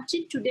women,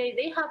 until today,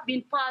 they have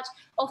been part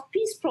of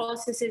peace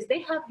processes. They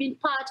have been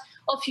part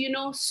of,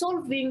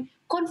 solving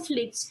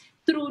conflicts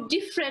through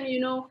different,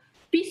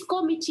 peace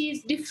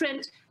committees,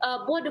 different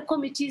border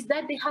committees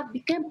that they have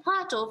become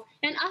part of.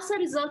 And as a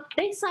result,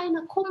 they signed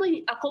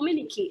a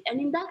communique. And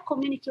in that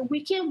communique,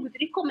 we came with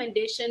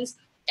recommendations.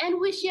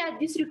 And we shared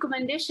this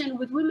recommendation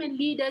with women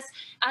leaders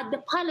at the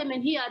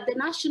parliament here at the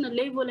national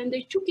level, and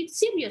they took it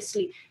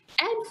seriously.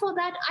 And for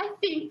that, I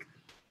think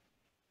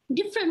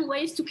different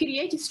ways to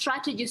create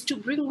strategies to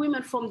bring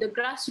women from the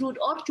grassroots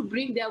or to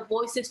bring their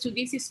voices to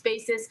these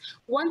spaces.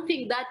 One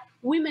thing that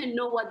women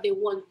know what they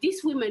want.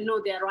 These women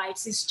know their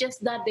rights. It's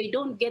just that they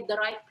don't get the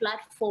right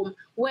platform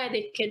where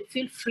they can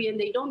feel free, and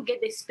they don't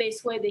get the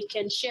space where they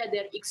can share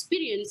their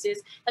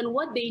experiences and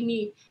what they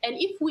need. And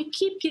if we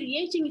keep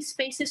creating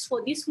spaces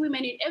for these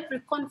women in every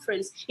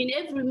conference, in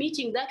every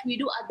meeting that we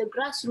do at the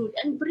grassroots,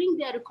 and bring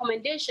their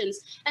recommendations,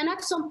 and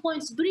at some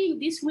points bring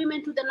these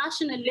women to the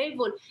national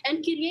level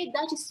and create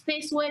that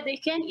space where they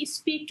can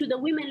speak to the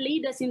women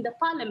leaders in the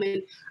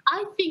parliament,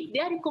 I think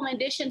their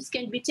recommendations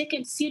can be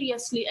taken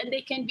seriously, and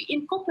they can be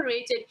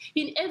incorporated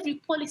in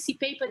every policy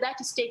paper that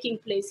is taking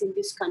place in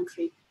this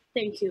country.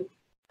 Thank you.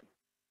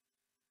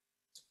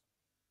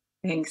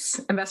 Thanks.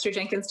 Ambassador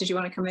Jenkins, did you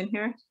want to come in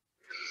here?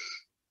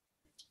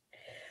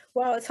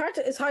 Well, it's hard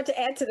to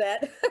add to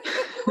that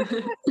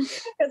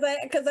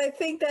because I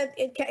think that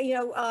it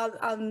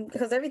can,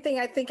 because everything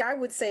I think I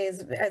would say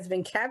has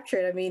been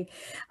captured. I mean,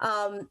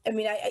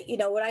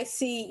 what I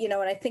see,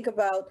 when I think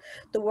about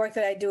the work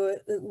that I do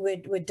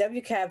with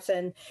WCAPS,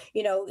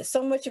 and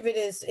so much of it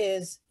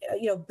is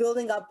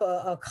building up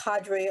a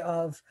cadre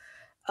of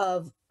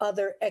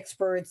other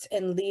experts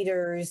and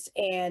leaders,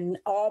 and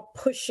all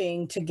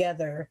pushing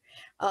together,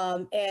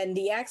 and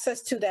the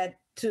access to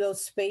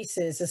those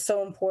spaces is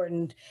so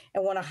important. I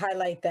want to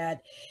highlight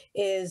that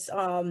is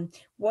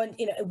one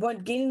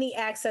getting the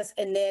access,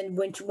 and then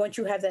once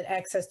you have that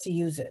access, to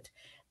use it,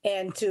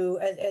 and to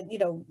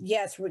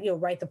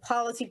write the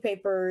policy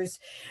papers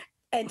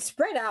and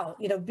spread out,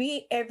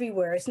 be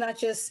everywhere. It's not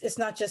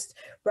just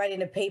writing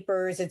the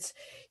papers. It's,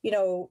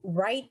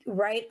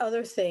 write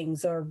other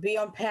things, or be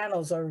on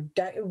panels, or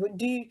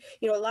do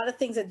a lot of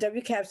things that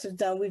WCAPS has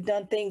done. We've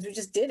done things, we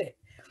just did it.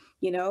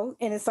 And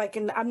it's like,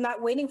 and I'm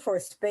not waiting for a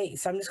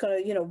space. I'm just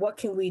going to, what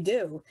can we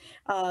do?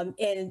 And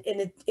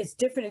it's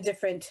different in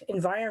different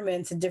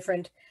environments and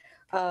different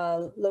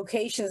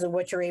locations of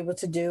what you're able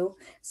to do.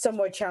 Some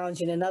more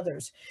challenging than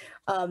others.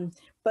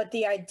 But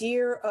the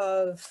idea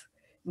of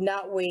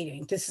not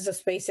waiting, this is a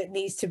space that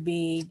needs to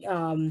be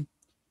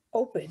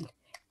open.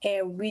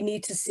 And we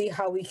need to see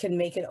how we can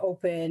make it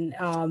open,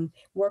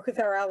 work with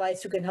our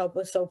allies who can help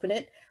us open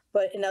it,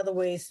 but in other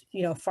ways,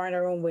 find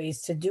our own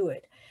ways to do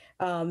it.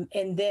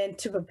 And then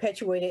to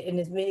perpetuate it in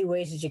as many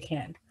ways as you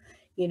can,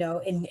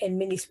 in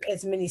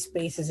as many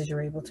spaces as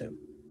you're able to.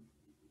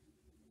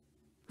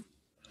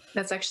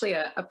 That's actually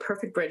a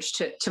perfect bridge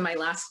to my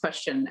last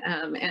question.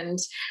 And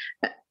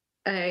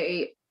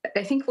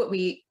I think what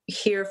we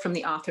hear from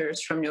the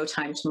authors from No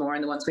Time to More,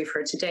 and the ones we've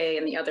heard today,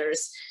 and the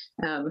others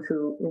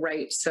who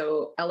write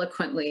so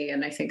eloquently,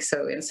 and I think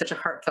so in such a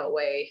heartfelt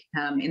way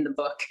in the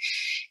book,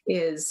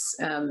 is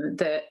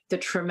the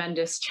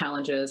tremendous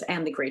challenges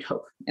and the great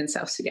hope in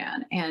South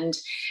Sudan. And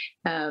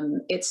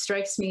it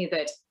strikes me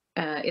that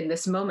in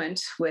this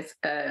moment, with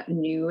a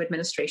new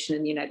administration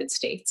in the United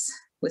States,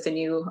 with a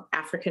new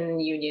African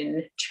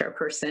Union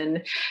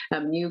chairperson,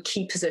 new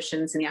key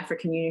positions in the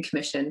African Union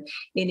Commission,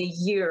 in a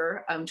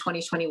year,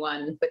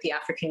 2021, with the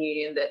African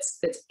Union that's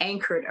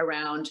anchored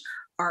around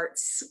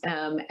arts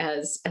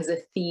as a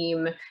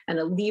theme and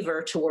a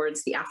lever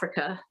towards the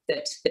Africa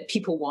that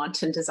people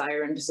want and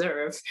desire and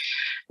deserve.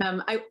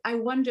 I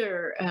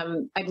wonder,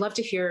 I'd love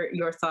to hear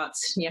your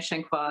thoughts, Nia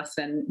Shenkwath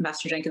and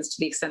Master Jenkins, to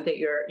the extent that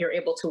you're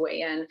able to weigh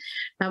in.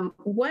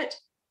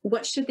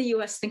 What should the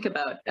U.S. think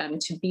about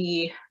to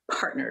be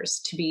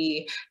partners, to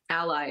be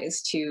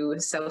allies to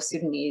South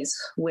Sudanese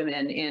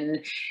women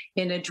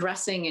in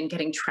addressing and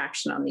getting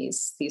traction on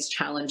these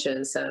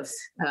challenges of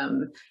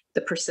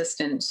the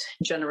persistent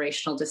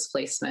generational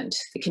displacement,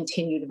 the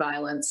continued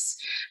violence,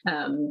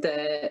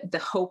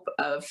 the hope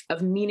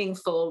of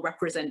meaningful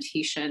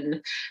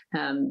representation,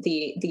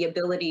 the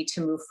ability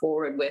to move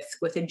forward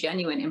with a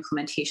genuine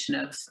implementation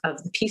of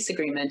the peace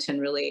agreement, and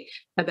really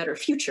a better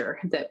future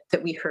that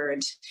we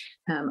heard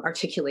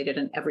articulated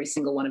in every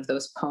single one of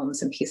those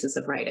poems and pieces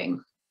of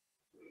writing.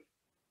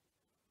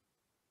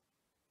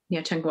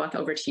 Nia Shenkwath,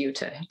 over to you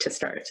to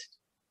start.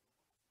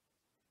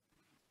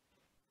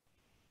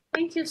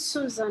 Thank you,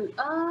 Susan.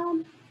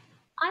 I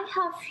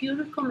have few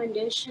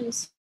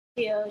recommendations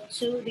here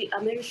to the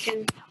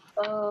American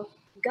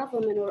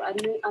government or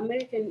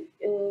American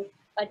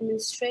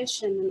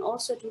administration, and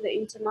also to the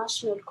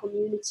international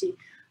community.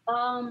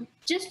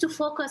 Just to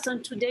focus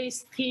on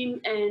today's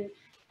theme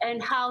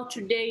and how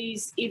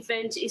today's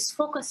event is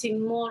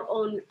focusing more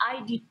on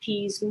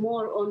IDPs,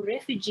 more on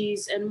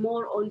refugees, and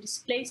more on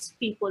displaced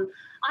people.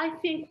 I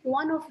think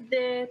one of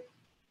the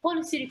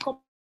policy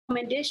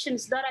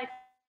recommendations that I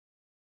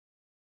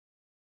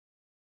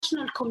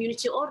international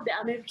community or the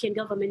American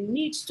government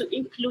needs to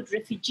include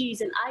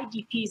refugees and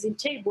IDPs in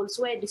tables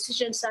where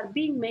decisions are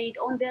being made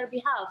on their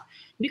behalf,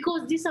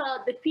 because these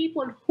are the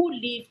people who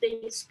live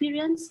the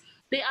experience.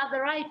 They are the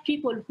right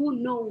people who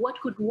know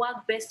what could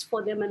work best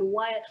for them and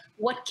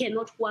what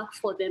cannot work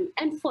for them.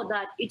 And for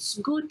that, it's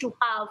good to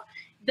have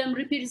them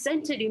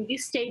represented in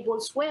these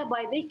tables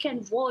whereby they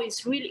can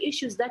voice real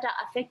issues that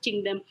are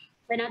affecting them,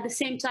 and at the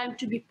same time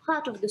to be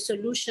part of the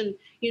solution,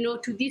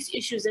 to these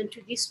issues and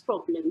to these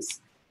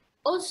problems.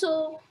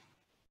 Also,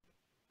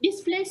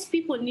 displaced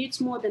people need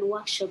more than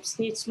workshops,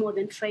 needs more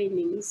than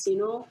trainings,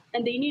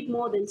 and they need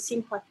more than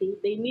sympathy.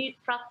 They need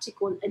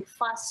practical and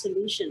fast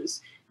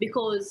solutions,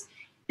 because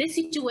the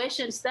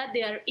situations that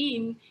they are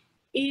in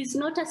is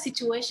not a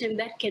situation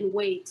that can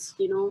wait,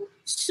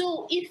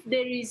 So if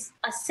there is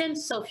a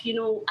sense of,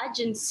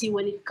 urgency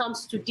when it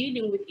comes to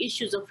dealing with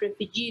issues of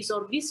refugees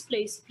or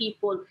displaced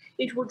people,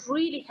 it would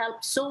really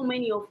help so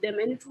many of them,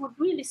 and it would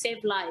really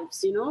save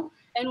lives,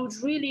 and would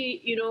really,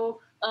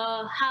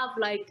 have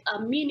like a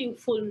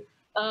meaningful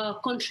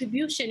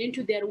contribution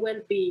into their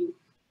well-being.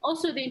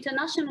 Also, the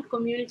international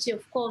community,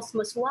 of course,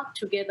 must work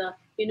together,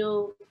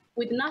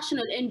 with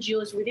national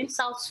NGOs within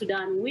South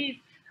Sudan, with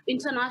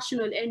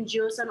international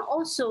NGOs, and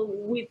also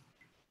with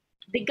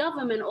the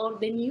government or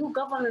the new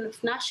government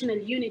of national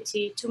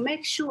unity, to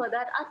make sure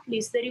that at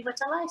least the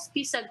revitalized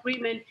peace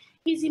agreement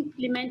is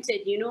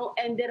implemented,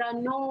 and there are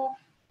no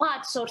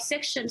parts or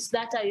sections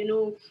that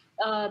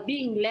are,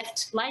 being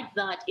left like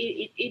that.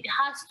 It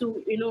has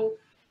to,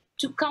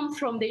 to come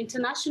from the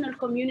international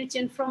community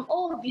and from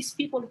all these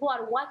people who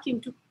are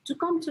working to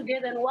come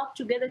together and work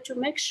together to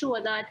make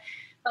sure that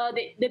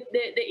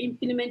the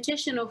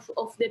implementation of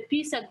the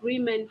peace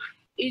agreement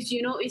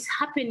is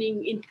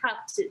happening in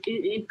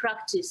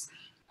practice.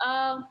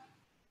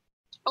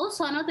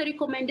 Also, another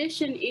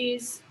recommendation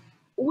is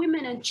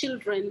women and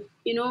children.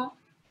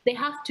 They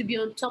have to be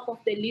on top of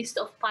the list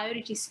of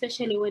priorities,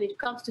 especially when it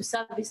comes to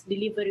service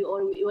delivery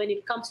or when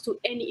it comes to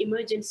any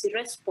emergency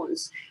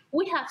response.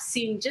 We have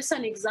seen just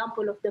an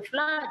example of the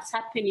floods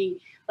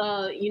happening,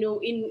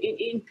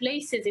 in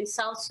places in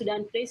South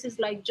Sudan, places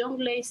like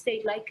Jonglei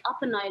State, like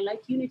Upper Nile,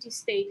 like Unity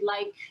State,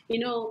 like,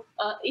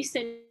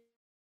 Eastern,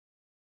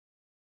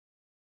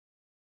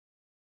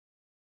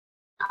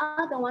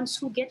 are the ones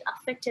who get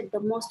affected the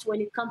most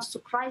when it comes to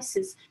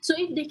crisis. So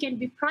if they can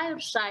be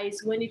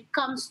prioritized when it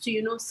comes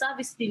to,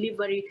 service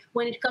delivery,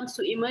 when it comes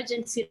to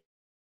emergency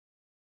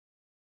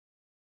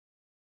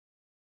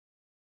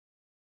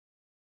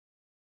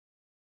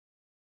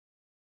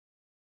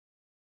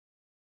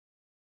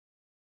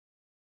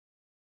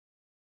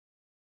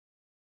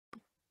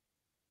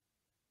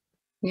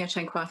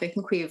Nyachankwath, I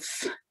think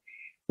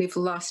we've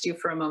lost you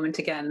for a moment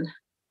again,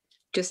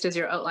 just as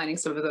you're outlining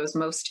some of those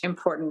most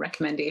important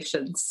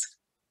recommendations.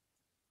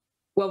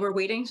 While we're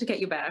waiting to get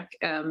you back,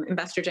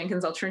 Ambassador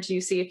Jenkins, I'll turn to you,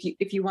 see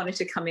if you wanted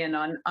to come in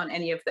on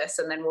any of this,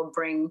 and then we'll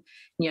bring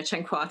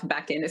Nyachankwath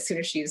back in as soon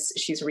as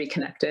she's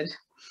reconnected.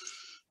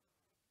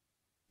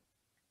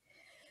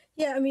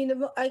 Yeah, I mean,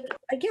 I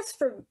guess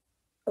oh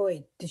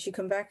wait, did she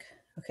come back?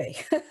 Okay.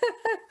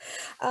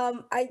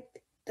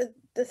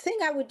 The thing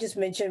I would just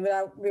mention,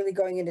 without really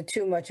going into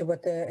too much of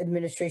what the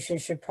administration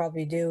should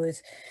probably do,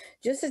 is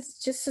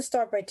just to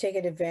start by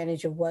taking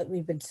advantage of what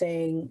we've been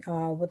saying,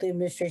 what the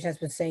administration has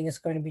been saying is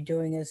going to be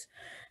doing, is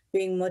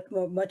being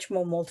much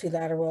more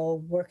multilateral,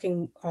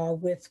 working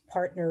with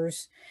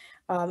partners.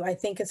 I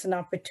think it's an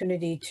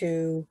opportunity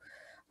to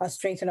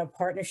strengthen our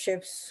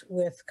partnerships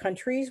with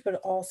countries, but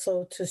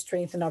also to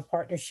strengthen our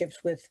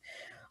partnerships with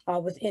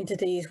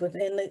entities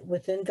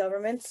within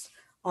governments.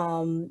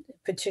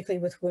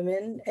 Particularly with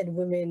women and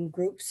women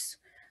groups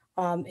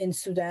in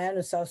Sudan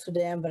or South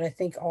Sudan, but I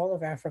think all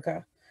of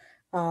Africa.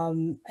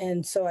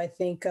 And so I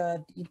think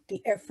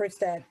the efforts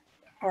that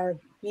are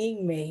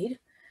being made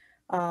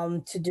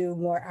to do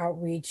more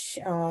outreach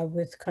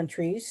with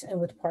countries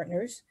and with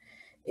partners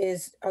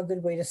is a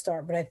good way to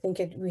start. But I think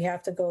we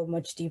have to go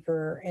much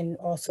deeper and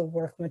also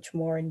work much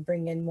more and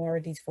bring in more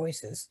of these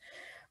voices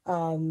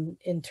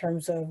in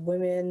terms of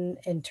women,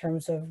 in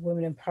terms of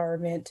women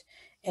empowerment,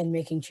 and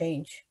making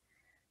change.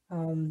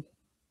 So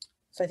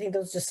I think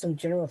those are just some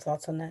general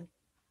thoughts on that.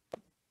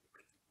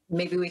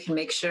 Maybe we can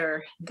make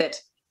sure that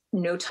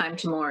No Time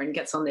to Mourn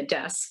gets on the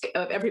desk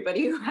of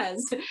everybody who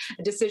has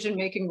a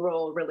decision-making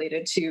role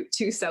related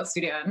to South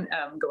Sudan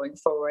going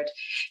forward.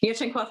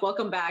 Nyachankwath,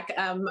 welcome back.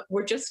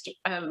 We're just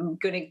going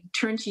to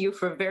turn to you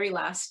for very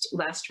last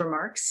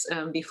remarks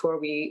before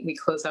we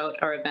close out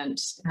our event.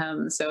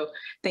 So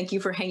thank you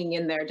for hanging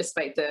in there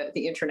despite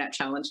the internet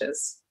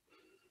challenges.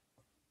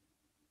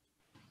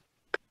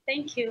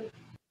 Thank you.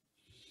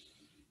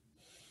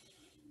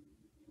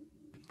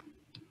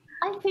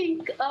 I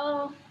think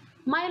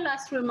my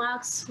last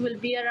remarks will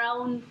be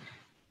around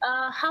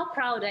how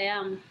proud I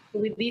am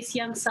with these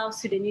young South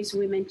Sudanese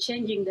women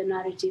changing the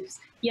narratives.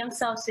 Young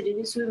South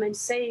Sudanese women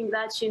saying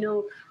that,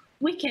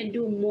 we can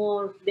do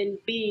more than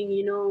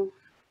being,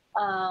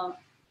 a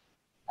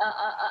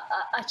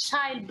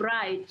child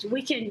bride.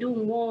 We can do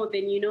more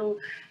than,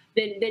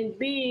 than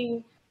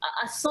being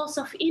a source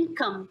of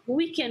income,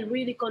 we can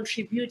really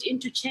contribute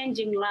into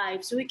changing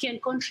lives. We can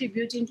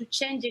contribute into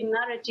changing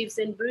narratives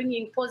and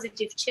bringing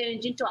positive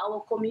change into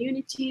our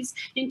communities,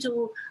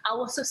 into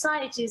our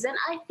societies. And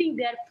I think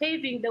they're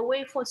paving the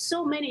way for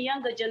so many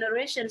younger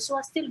generations who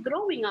are still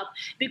growing up,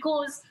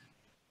 because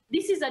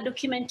this is a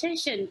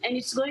documentation and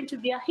it's going to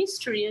be a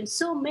history. And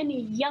so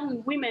many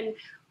young women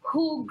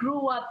who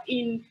grew up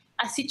in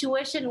a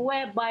situation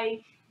whereby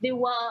they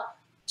were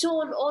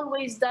told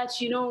always that,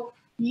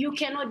 you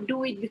cannot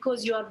do it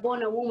because you are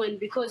born a woman,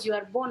 because you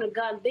are born a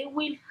girl, they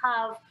will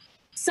have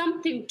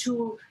something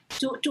to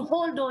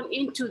hold on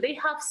into. They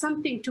have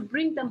something to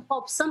bring them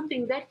hope,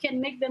 something that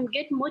can make them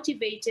get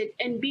motivated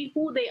and be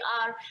who they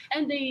are.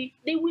 And they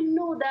will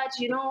know that,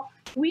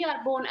 we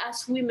are born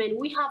as women.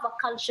 We have a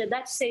culture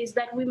that says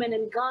that women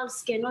and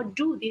girls cannot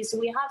do this.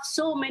 We have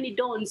so many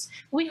don'ts.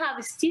 We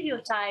have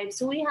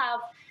stereotypes. We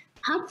have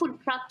harmful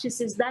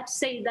practices that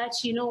say that,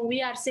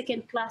 we are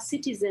second-class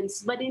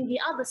citizens. But in the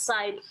other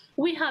side,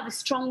 we have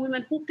strong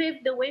women who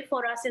paved the way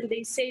for us, and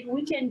they say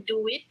we can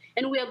do it,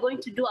 and we are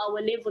going to do our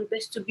level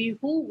best to be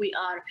who we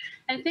are.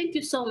 And thank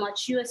you so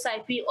much,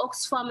 USIP,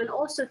 Oxfam, and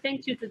also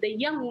thank you to the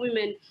young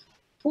women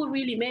who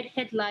really made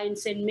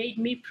headlines and made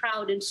me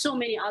proud, and so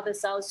many other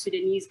South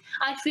Sudanese.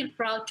 I feel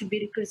proud to be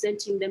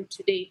representing them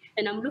today.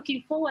 And I'm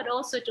looking forward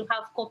also to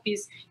have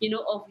copies,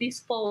 of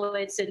these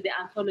poets and the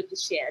anthology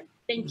shared.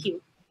 Thank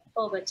you.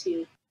 Over to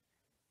you.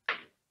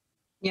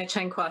 Yeah,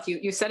 Changquoth,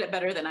 you said it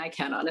better than I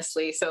can,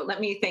 honestly. So let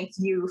me thank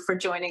you for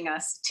joining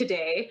us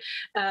today.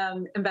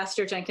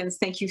 Ambassador Jenkins,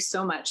 thank you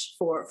so much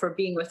for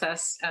being with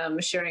us,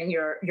 sharing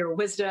your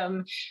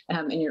wisdom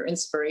and your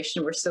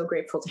inspiration. We're so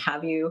grateful to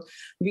have you.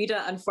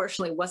 Rita,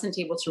 unfortunately, wasn't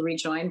able to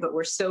rejoin, but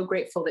we're so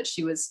grateful that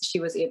she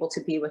was able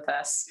to be with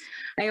us.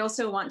 I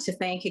also want to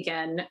thank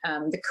again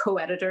the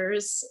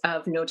co-editors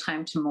of No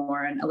Time to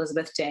Mourn,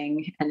 Elizabeth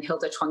Deng and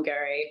Hilda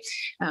Twangari.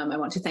 I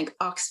want to thank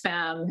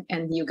Oxfam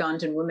and the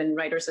Ugandan Women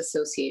Writers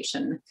Association.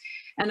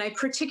 And I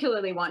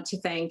particularly want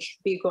to thank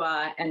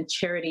Bigwa and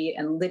Charity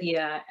and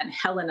Lydia and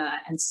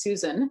Helena and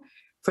Susan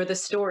for the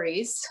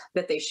stories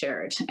that they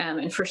shared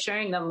and for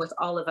sharing them with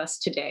all of us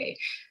today.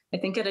 I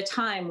think at a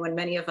time when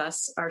many of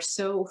us are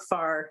so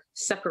far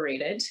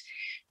separated,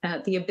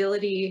 the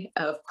ability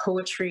of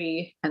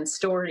poetry and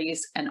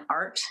stories and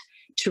art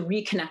to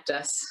reconnect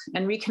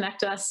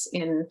us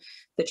in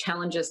the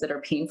challenges that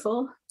are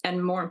painful,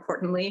 and more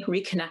importantly,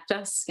 reconnect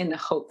us in the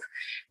hope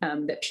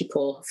that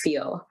people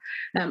feel.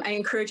 I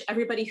encourage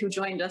everybody who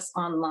joined us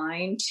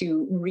online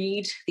to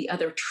read the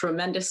other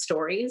tremendous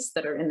stories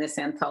that are in this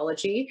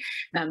anthology.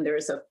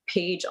 There's a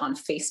page on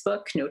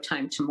Facebook, No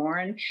Time to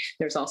Mourn.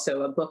 There's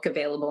also a book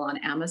available on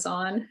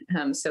Amazon.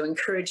 So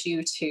encourage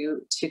you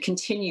to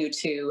continue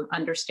to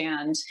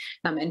understand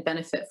and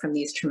benefit from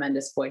these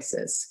tremendous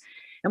voices.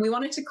 And we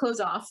wanted to close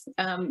off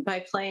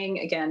by playing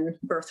again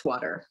Birth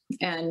Water,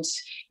 and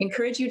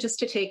encourage you just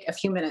to take a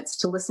few minutes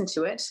to listen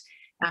to it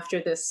after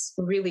this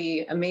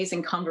really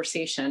amazing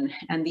conversation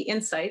and the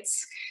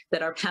insights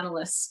that our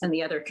panelists and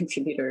the other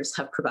contributors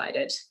have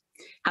provided.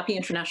 Happy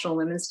International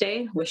Women's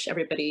Day. Wish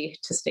everybody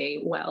to stay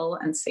well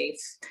and safe,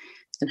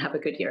 and have a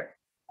good year.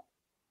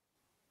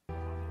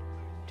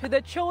 To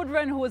the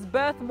children whose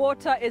birth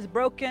water is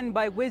broken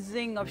by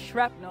whizzing of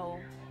shrapnel,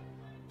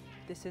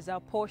 this is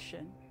our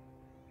portion.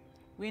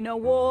 We know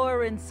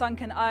war in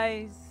sunken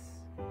eyes.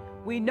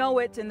 We know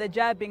it in the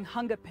jabbing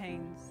hunger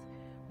pains.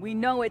 We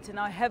know it in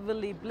our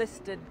heavily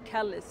blistered,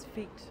 callous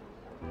feet.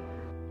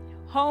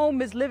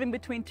 Home is living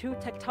between two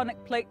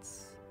tectonic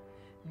plates,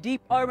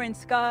 deep orange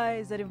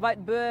skies that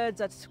invite birds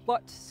that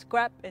squat,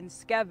 scrap, and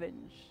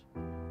scavenge.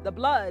 The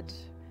blood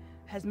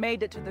has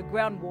made it to the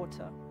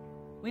groundwater.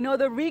 We know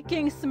the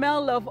reeking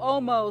smell of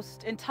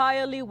almost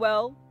entirely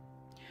well.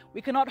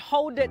 We cannot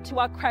hold it to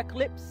our cracked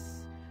lips,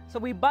 so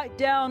we bite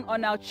down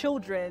on our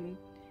children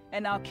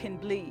and our kin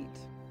bleed.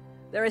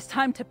 There is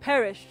time to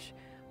perish,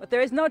 but there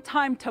is no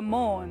time to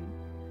mourn.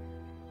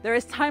 There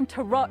is time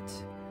to rot,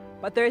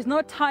 but there is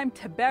no time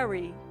to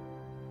bury.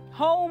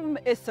 Home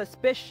is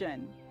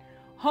suspicion.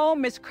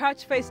 Home is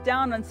crouched face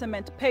down on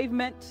cement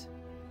pavement.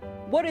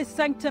 What is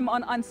sanctum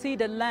on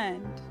unceded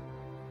land?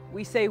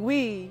 We say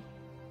we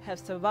have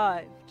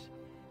survived,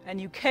 and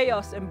you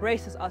chaos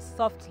embraces us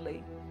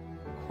softly,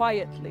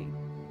 quietly.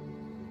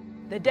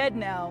 The dead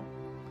now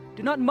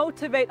do not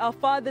motivate our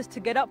fathers to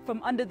get up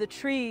from under the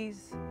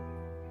trees.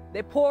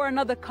 They pour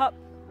another cup.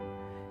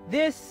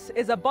 This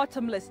is a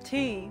bottomless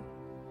tea.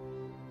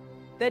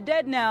 The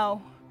dead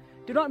now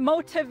do not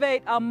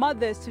motivate our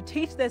mothers to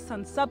teach their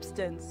sons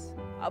substance.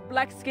 Our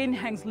black skin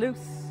hangs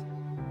loose.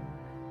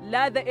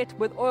 Lather it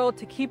with oil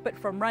to keep it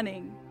from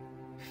running.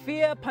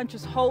 Fear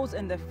punches holes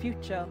in the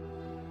future.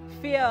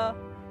 Fear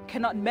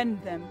cannot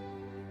mend them.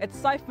 It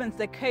siphons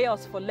the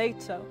chaos for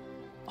later.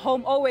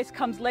 Home always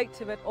comes late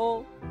to it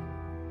all.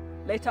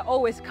 Later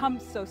always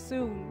comes so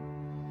soon.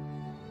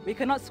 We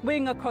cannot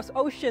swing across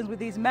oceans with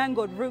these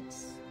mangled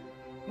roots.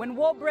 When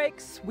war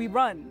breaks, we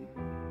run.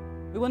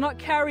 We will not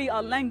carry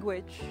our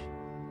language.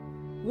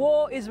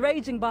 War is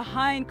raging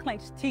behind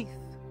clenched teeth.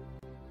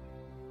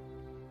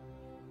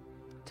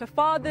 To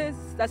fathers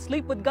that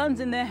sleep with guns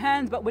in their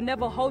hands but would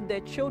never hold their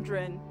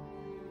children.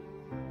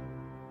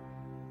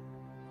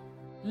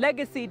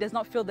 Legacy does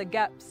not fill the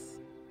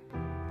gaps.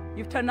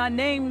 You've turned our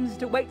names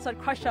to weights that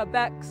crush our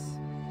backs.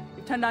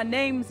 You've turned our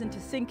names into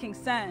sinking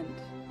sand.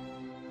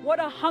 What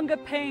are hunger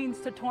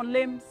pains to torn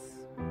limbs?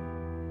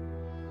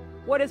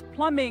 What is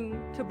plumbing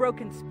to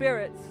broken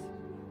spirits?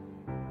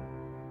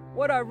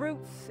 What are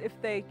roots if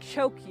they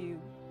choke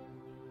you?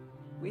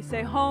 We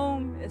say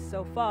home is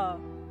so far.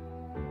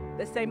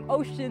 The same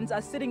oceans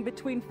are sitting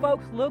between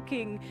folks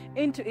looking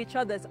into each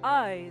other's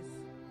eyes.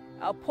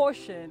 Our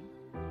portion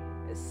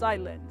is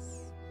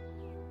silence.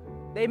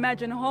 They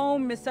imagine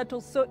home is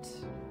settled soot.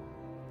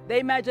 They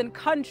imagine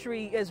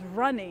country is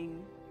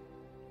running.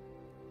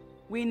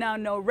 We now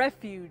know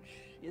refuge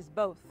is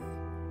both.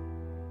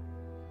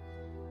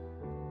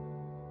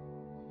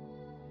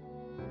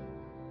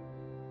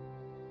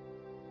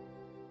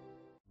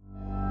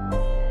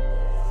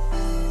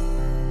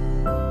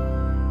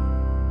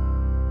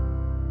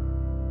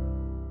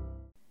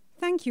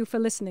 Thank you for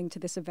listening to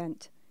this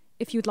event.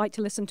 If you'd like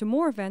to listen to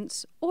more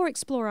events or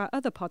explore our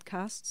other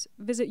podcasts,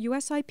 visit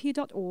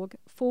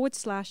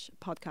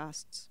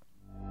usip.org/podcasts.